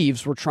the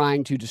thieves were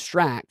trying to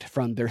distract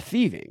from their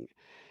thieving.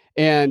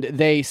 And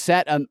they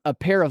set a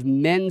pair of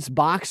men's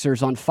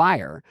boxers on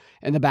fire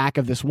in the back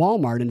of this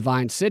Walmart in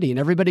Vine City. And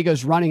everybody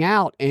goes running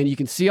out, and you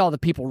can see all the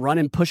people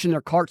running, pushing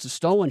their carts of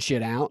stolen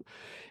shit out.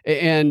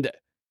 And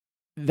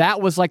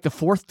that was like the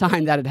 4th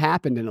time that had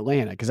happened in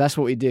Atlanta, because that's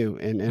what we do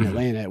in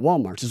Atlanta at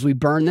Walmarts, is we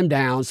burn them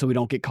down so we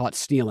don't get caught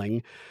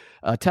stealing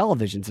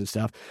televisions and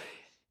stuff.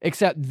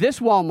 Except this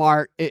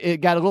Walmart,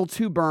 it got a little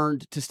too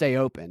burned to stay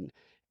open.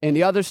 And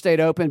the others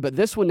stayed open, but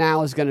this one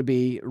now is going to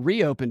be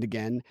reopened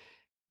again,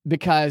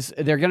 because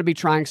they're going to be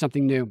trying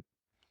something new.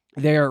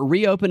 They're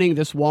reopening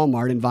this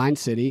Walmart in Vine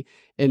City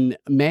in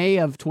May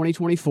of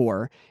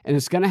 2024, and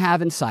it's going to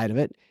have inside of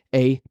it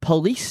a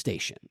police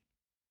station.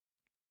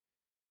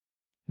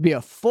 Be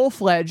a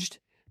full-fledged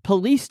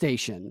police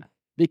station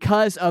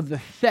because of the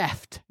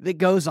theft that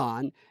goes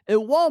on at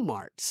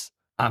Walmarts.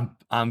 I'm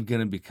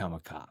going to become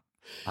a cop.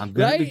 I'm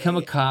going to become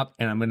a cop,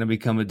 and I'm going to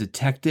become a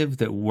detective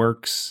that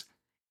works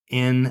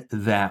in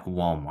that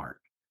Walmart.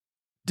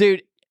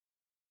 Dude,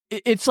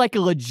 it's like a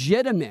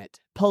legitimate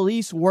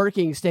police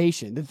working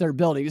station that they're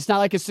building. It's not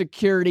like a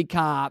security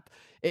cop.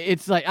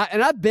 It's like,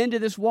 and I've been to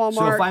this Walmart.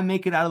 So if I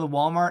make it out of the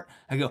Walmart,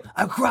 I go,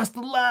 I've crossed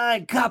the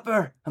line,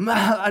 copper. I'm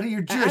out of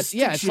your jurisdiction.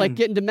 Yeah, it's like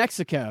getting to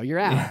Mexico. You're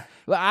out. Yeah.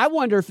 Well, I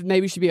wonder if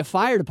maybe it should be a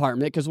fire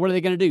department, because what are they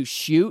going to do?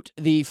 Shoot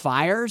the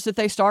fires that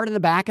they start in the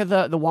back of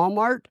the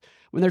Walmart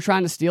when they're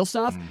trying to steal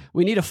stuff?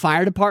 We need a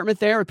fire department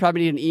there. We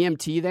probably need an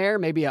EMT there,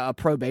 maybe a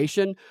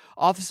probation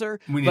officer.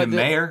 We need a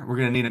mayor. We're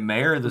going to need a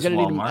mayor of this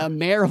Walmart. Need a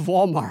mayor of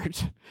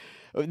Walmart.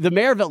 The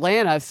mayor of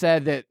Atlanta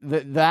said that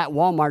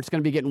Walmart's going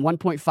to be getting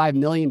 $1.5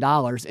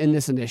 million in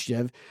this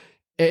initiative.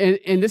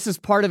 And this is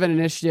part of an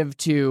initiative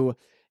to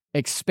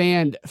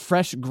expand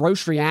fresh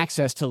grocery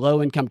access to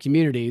low-income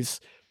communities,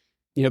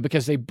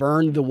 because they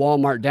burned the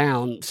Walmart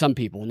down. Some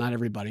people, not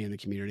everybody in the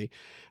community.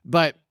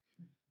 But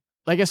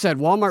like I said,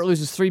 Walmart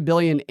loses $3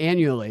 billion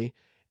annually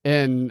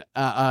in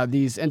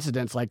these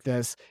incidents like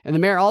this. And the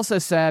mayor also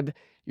said,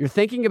 you're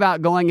thinking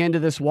about going into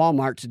this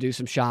Walmart to do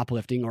some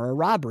shoplifting or a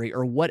robbery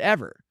or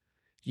whatever.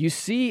 You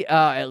see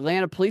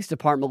Atlanta Police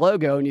Department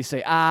logo and you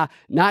say,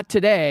 not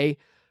today.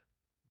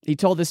 He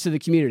told this to the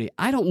community.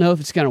 I don't know if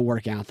it's going to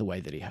work out the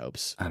way that he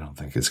hopes. I don't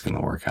think it's going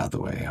to work out the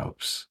way he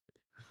hopes.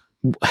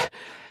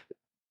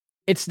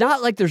 It's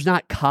not like there's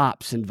not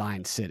cops in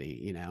Vine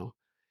City,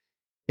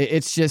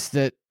 It's just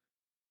that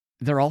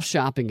they're all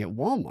shopping at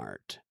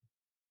Walmart.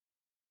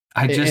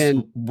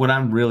 What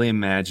I'm really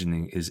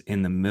imagining is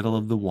in the middle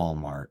of the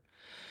Walmart,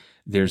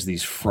 there's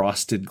these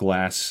frosted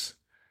glass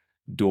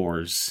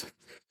doors.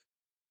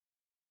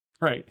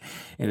 Right.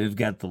 And they've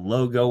got the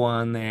logo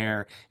on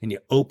there, and you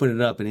open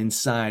it up and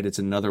inside it's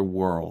another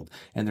world,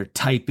 and they're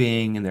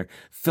typing and they're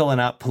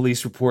filling out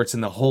police reports,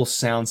 and the whole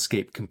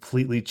soundscape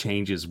completely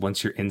changes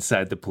once you're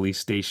inside the police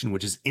station,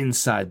 which is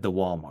inside the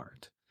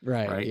Walmart.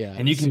 Right. Yeah.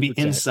 And you can be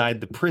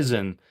inside the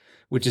prison,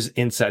 which is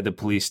inside the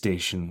police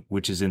station,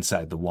 which is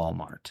inside the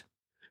Walmart.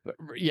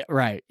 Yeah.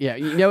 Right. Yeah.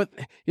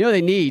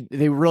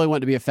 They really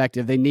want to be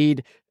effective. They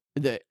need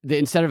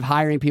instead of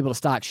hiring people to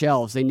stock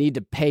shelves, they need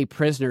to pay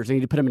prisoners. They need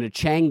to put them in a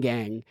chain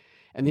gang,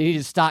 and they need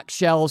to stock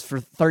shelves for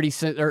 30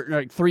 cents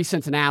or 3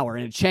 cents an hour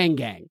in a chain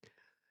gang.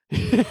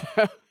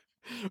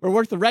 Or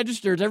work the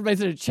registers.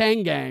 Everybody's in a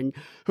chain gang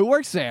who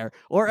works there,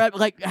 or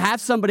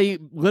have somebody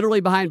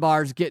literally behind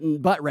bars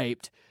getting butt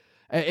raped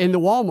in the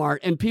Walmart,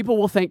 and people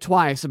will think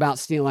twice about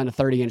stealing a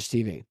 30-inch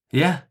TV.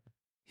 Yeah.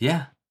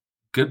 Yeah.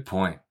 Good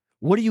point.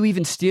 What do you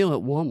even steal at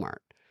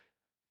Walmart?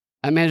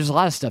 I mean, there's a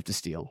lot of stuff to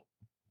steal.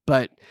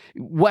 But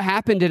what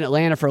happened in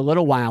Atlanta for a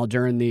little while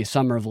during the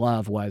Summer of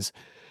Love was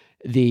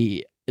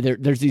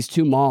there's these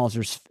two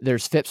malls.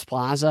 There's Phipps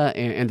Plaza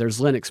and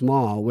there's Lenox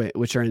Mall,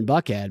 which are in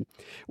Buckhead,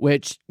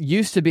 which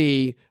used to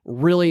be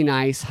really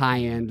nice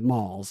high-end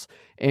malls.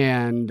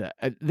 And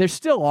there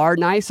still are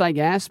nice, I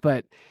guess,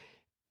 but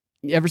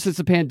ever since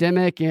the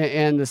pandemic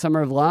and the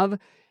Summer of Love,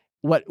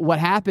 what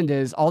happened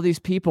is all these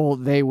people,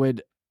 they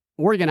would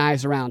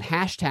organize around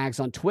hashtags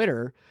on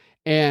Twitter,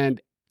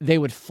 and they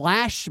would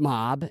flash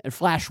mob and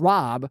flash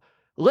rob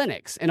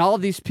Lenox. And all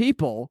of these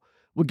people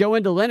would go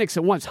into Lenox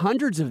at once,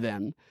 hundreds of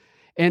them,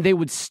 and they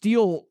would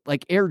steal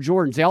like Air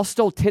Jordans. They all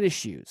stole tennis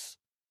shoes.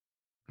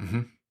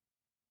 Mm-hmm.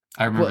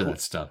 I remember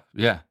that stuff.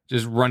 Yeah.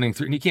 Just running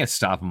through, and you can't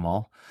stop them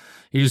all.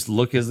 You just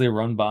look as they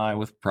run by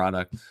with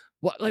product.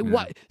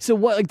 What? So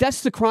what? Like,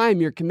 that's the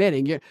crime you're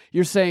committing.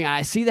 You're saying,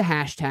 I see the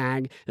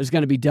hashtag. There's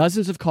going to be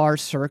dozens of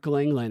cars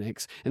circling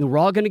Lenox, and we're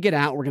all going to get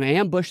out. We're going to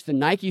ambush the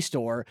Nike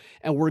store,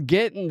 and we're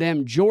getting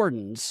them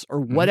Jordans or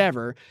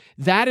whatever.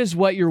 Mm-hmm. That is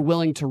what you're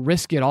willing to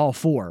risk it all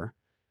for,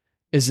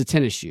 is the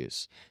tennis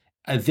shoes.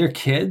 They're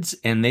kids,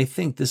 and they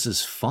think this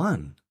is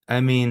fun. I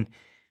mean,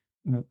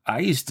 I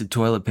used to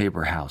toilet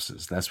paper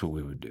houses. That's what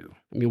we would do.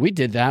 I mean, we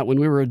did that when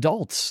we were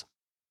adults.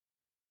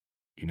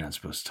 You're not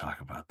supposed to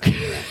talk about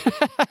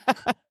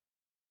that.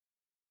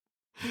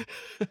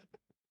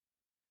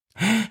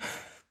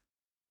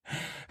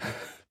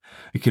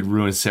 It could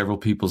ruin several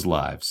people's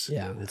lives.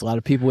 Yeah, there's a lot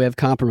of people we have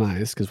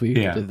compromised because we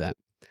did that.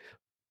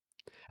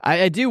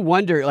 I do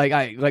wonder,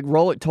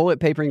 toilet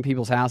papering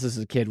people's houses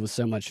as a kid was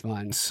so much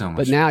fun.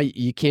 But now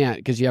you can't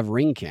because you have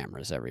Ring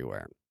cameras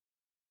everywhere.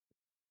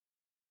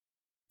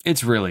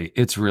 It's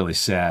really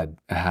sad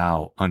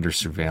how under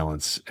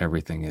surveillance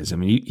everything is. I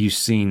mean, you've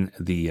seen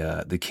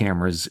the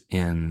cameras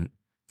in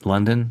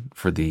London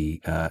for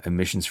the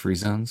emissions-free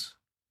zones?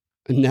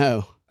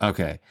 No.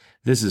 Okay,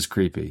 this is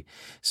creepy.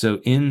 So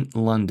in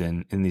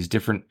London, in these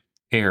different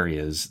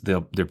areas,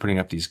 they're putting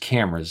up these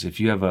cameras. If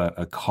you have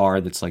a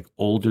car that's like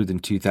older than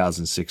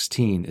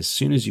 2016, as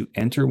soon as you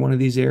enter one of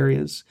these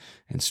areas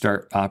and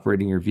start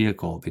operating your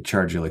vehicle, they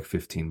charge you like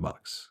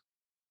 $15.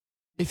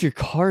 If your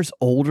car's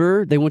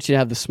older, they want you to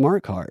have the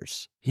smart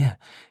cars. Yeah.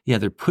 Yeah,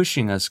 they're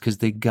pushing us because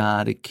they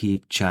got to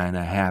keep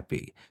China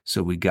happy.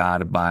 So we got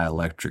to buy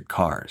electric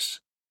cars.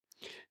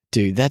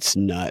 Dude, that's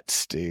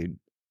nuts, dude.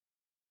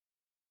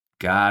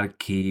 Got to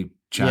keep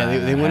China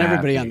they want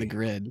everybody happy. on the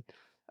grid.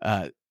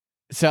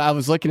 So I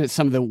was looking at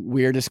some of the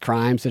weirdest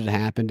crimes that had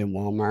happened in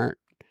Walmart.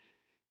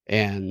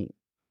 And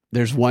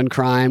there's one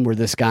crime where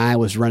this guy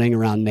was running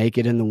around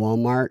naked in the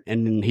Walmart,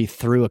 and then he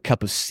threw a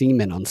cup of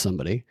semen on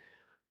somebody.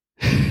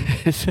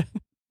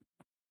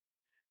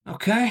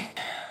 Okay.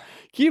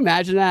 Can you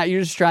imagine that?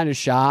 You're just trying to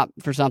shop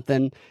for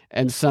something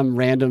and some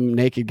random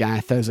naked guy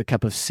throws a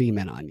cup of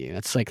semen on you.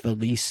 That's like the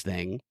least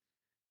thing.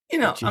 You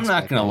know, I'm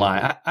not going to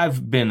lie.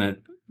 I've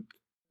been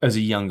as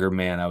a younger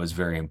man, I was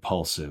very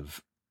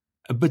impulsive.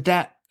 But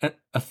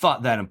a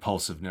thought that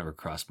impulsive never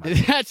crossed my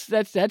mind.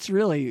 That's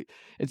really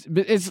it's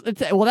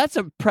well, that's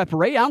a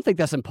preparation. I don't think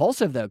that's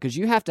impulsive though, because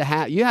you have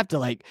to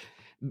like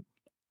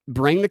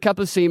bring the cup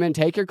of semen,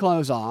 take your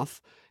clothes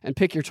off, and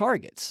pick your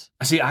targets.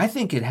 See, I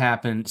think it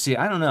happened. See,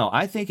 I don't know.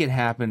 I think it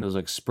happened. It was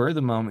like spur of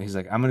the moment. He's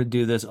like, I'm going to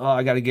do this. Oh,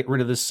 I got to get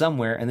rid of this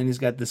somewhere. And then he's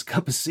got this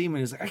cup of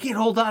semen. He's like, I can't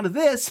hold on to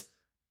this.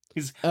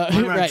 He's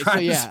trying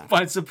to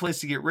find some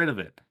place to get rid of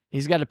it.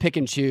 He's got to pick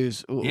and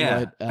choose.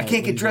 Yeah. I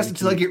can't get dressed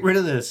until I get rid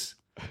of this.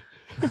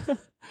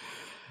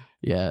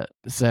 Yeah.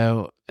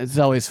 So it's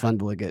always fun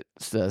to look at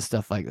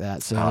stuff like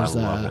that. So I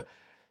love it.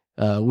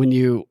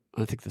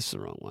 I think this is the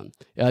wrong one.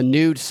 A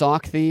nude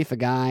sock thief, a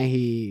guy,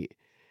 he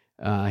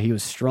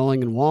was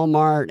strolling in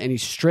Walmart and he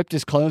stripped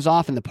his clothes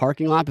off in the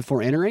parking lot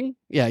before entering.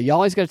 Yeah, you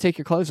always got to take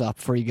your clothes off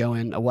before you go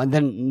in.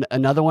 Then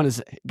another one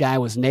is guy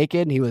was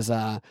naked. And he was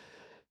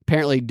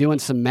apparently doing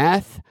some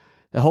meth.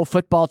 The whole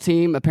football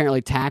team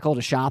apparently tackled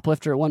a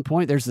shoplifter at one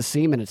point. There's the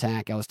semen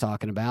attack I was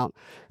talking about.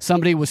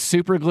 Somebody was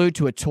super glued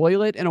to a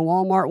toilet in a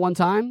Walmart one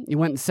time. He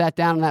went and sat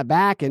down in that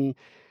back and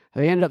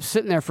they ended up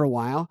sitting there for a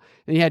while.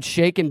 And he had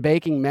shake and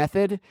baking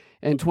method.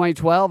 In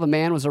 2012, a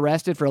man was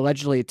arrested for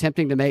allegedly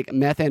attempting to make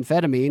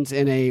methamphetamines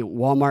in a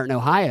Walmart in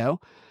Ohio.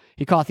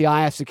 He caught the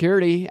eye of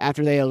security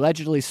after they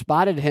allegedly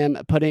spotted him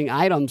putting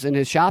items in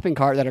his shopping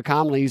cart that are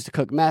commonly used to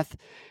cook meth.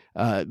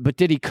 But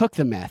did he cook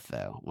the meth,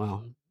 though?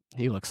 Well,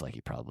 he looks like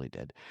he probably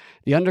did.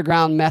 The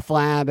underground meth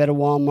lab at a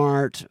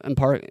Walmart.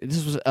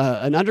 This was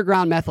an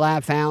underground meth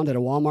lab found at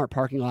a Walmart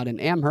parking lot in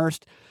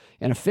Amherst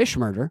in a fish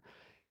murder.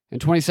 In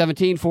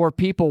 2017, 4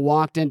 people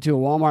walked into a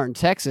Walmart in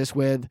Texas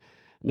with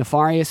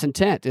nefarious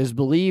intent. It is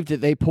believed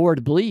that they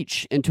poured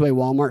bleach into a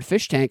Walmart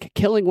fish tank,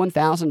 killing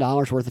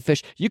 $1,000 worth of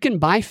fish. You can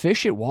buy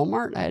fish at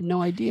Walmart? I had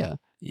no idea.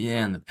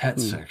 Yeah, in the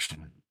pet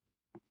section.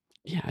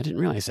 Yeah, I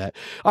didn't realize that.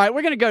 All right,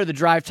 we're going to go to the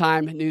Drive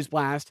Time News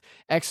Blast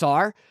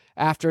XR.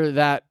 After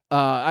that,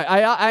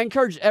 I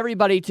encourage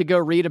everybody to go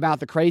read about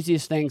the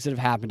craziest things that have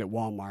happened at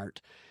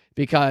Walmart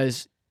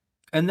because...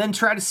 And then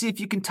try to see if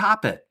you can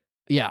top it.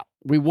 Yeah,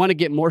 we want to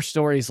get more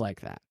stories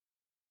like that.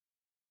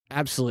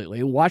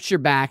 Absolutely. And watch your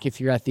back if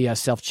you're at the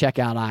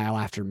self-checkout aisle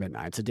after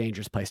midnight. It's a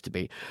dangerous place to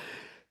be.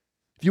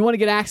 If you want to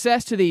get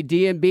access to the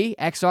DNB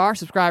XR,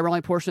 subscribe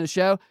only portion of the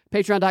show,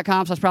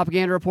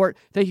 patreon.com/propaganda report.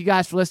 Thank you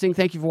guys for listening.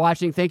 Thank you for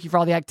watching. Thank you for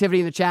all the activity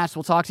in the chats.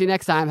 We'll talk to you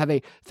next time. Have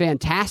a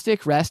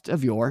fantastic rest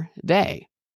of your day.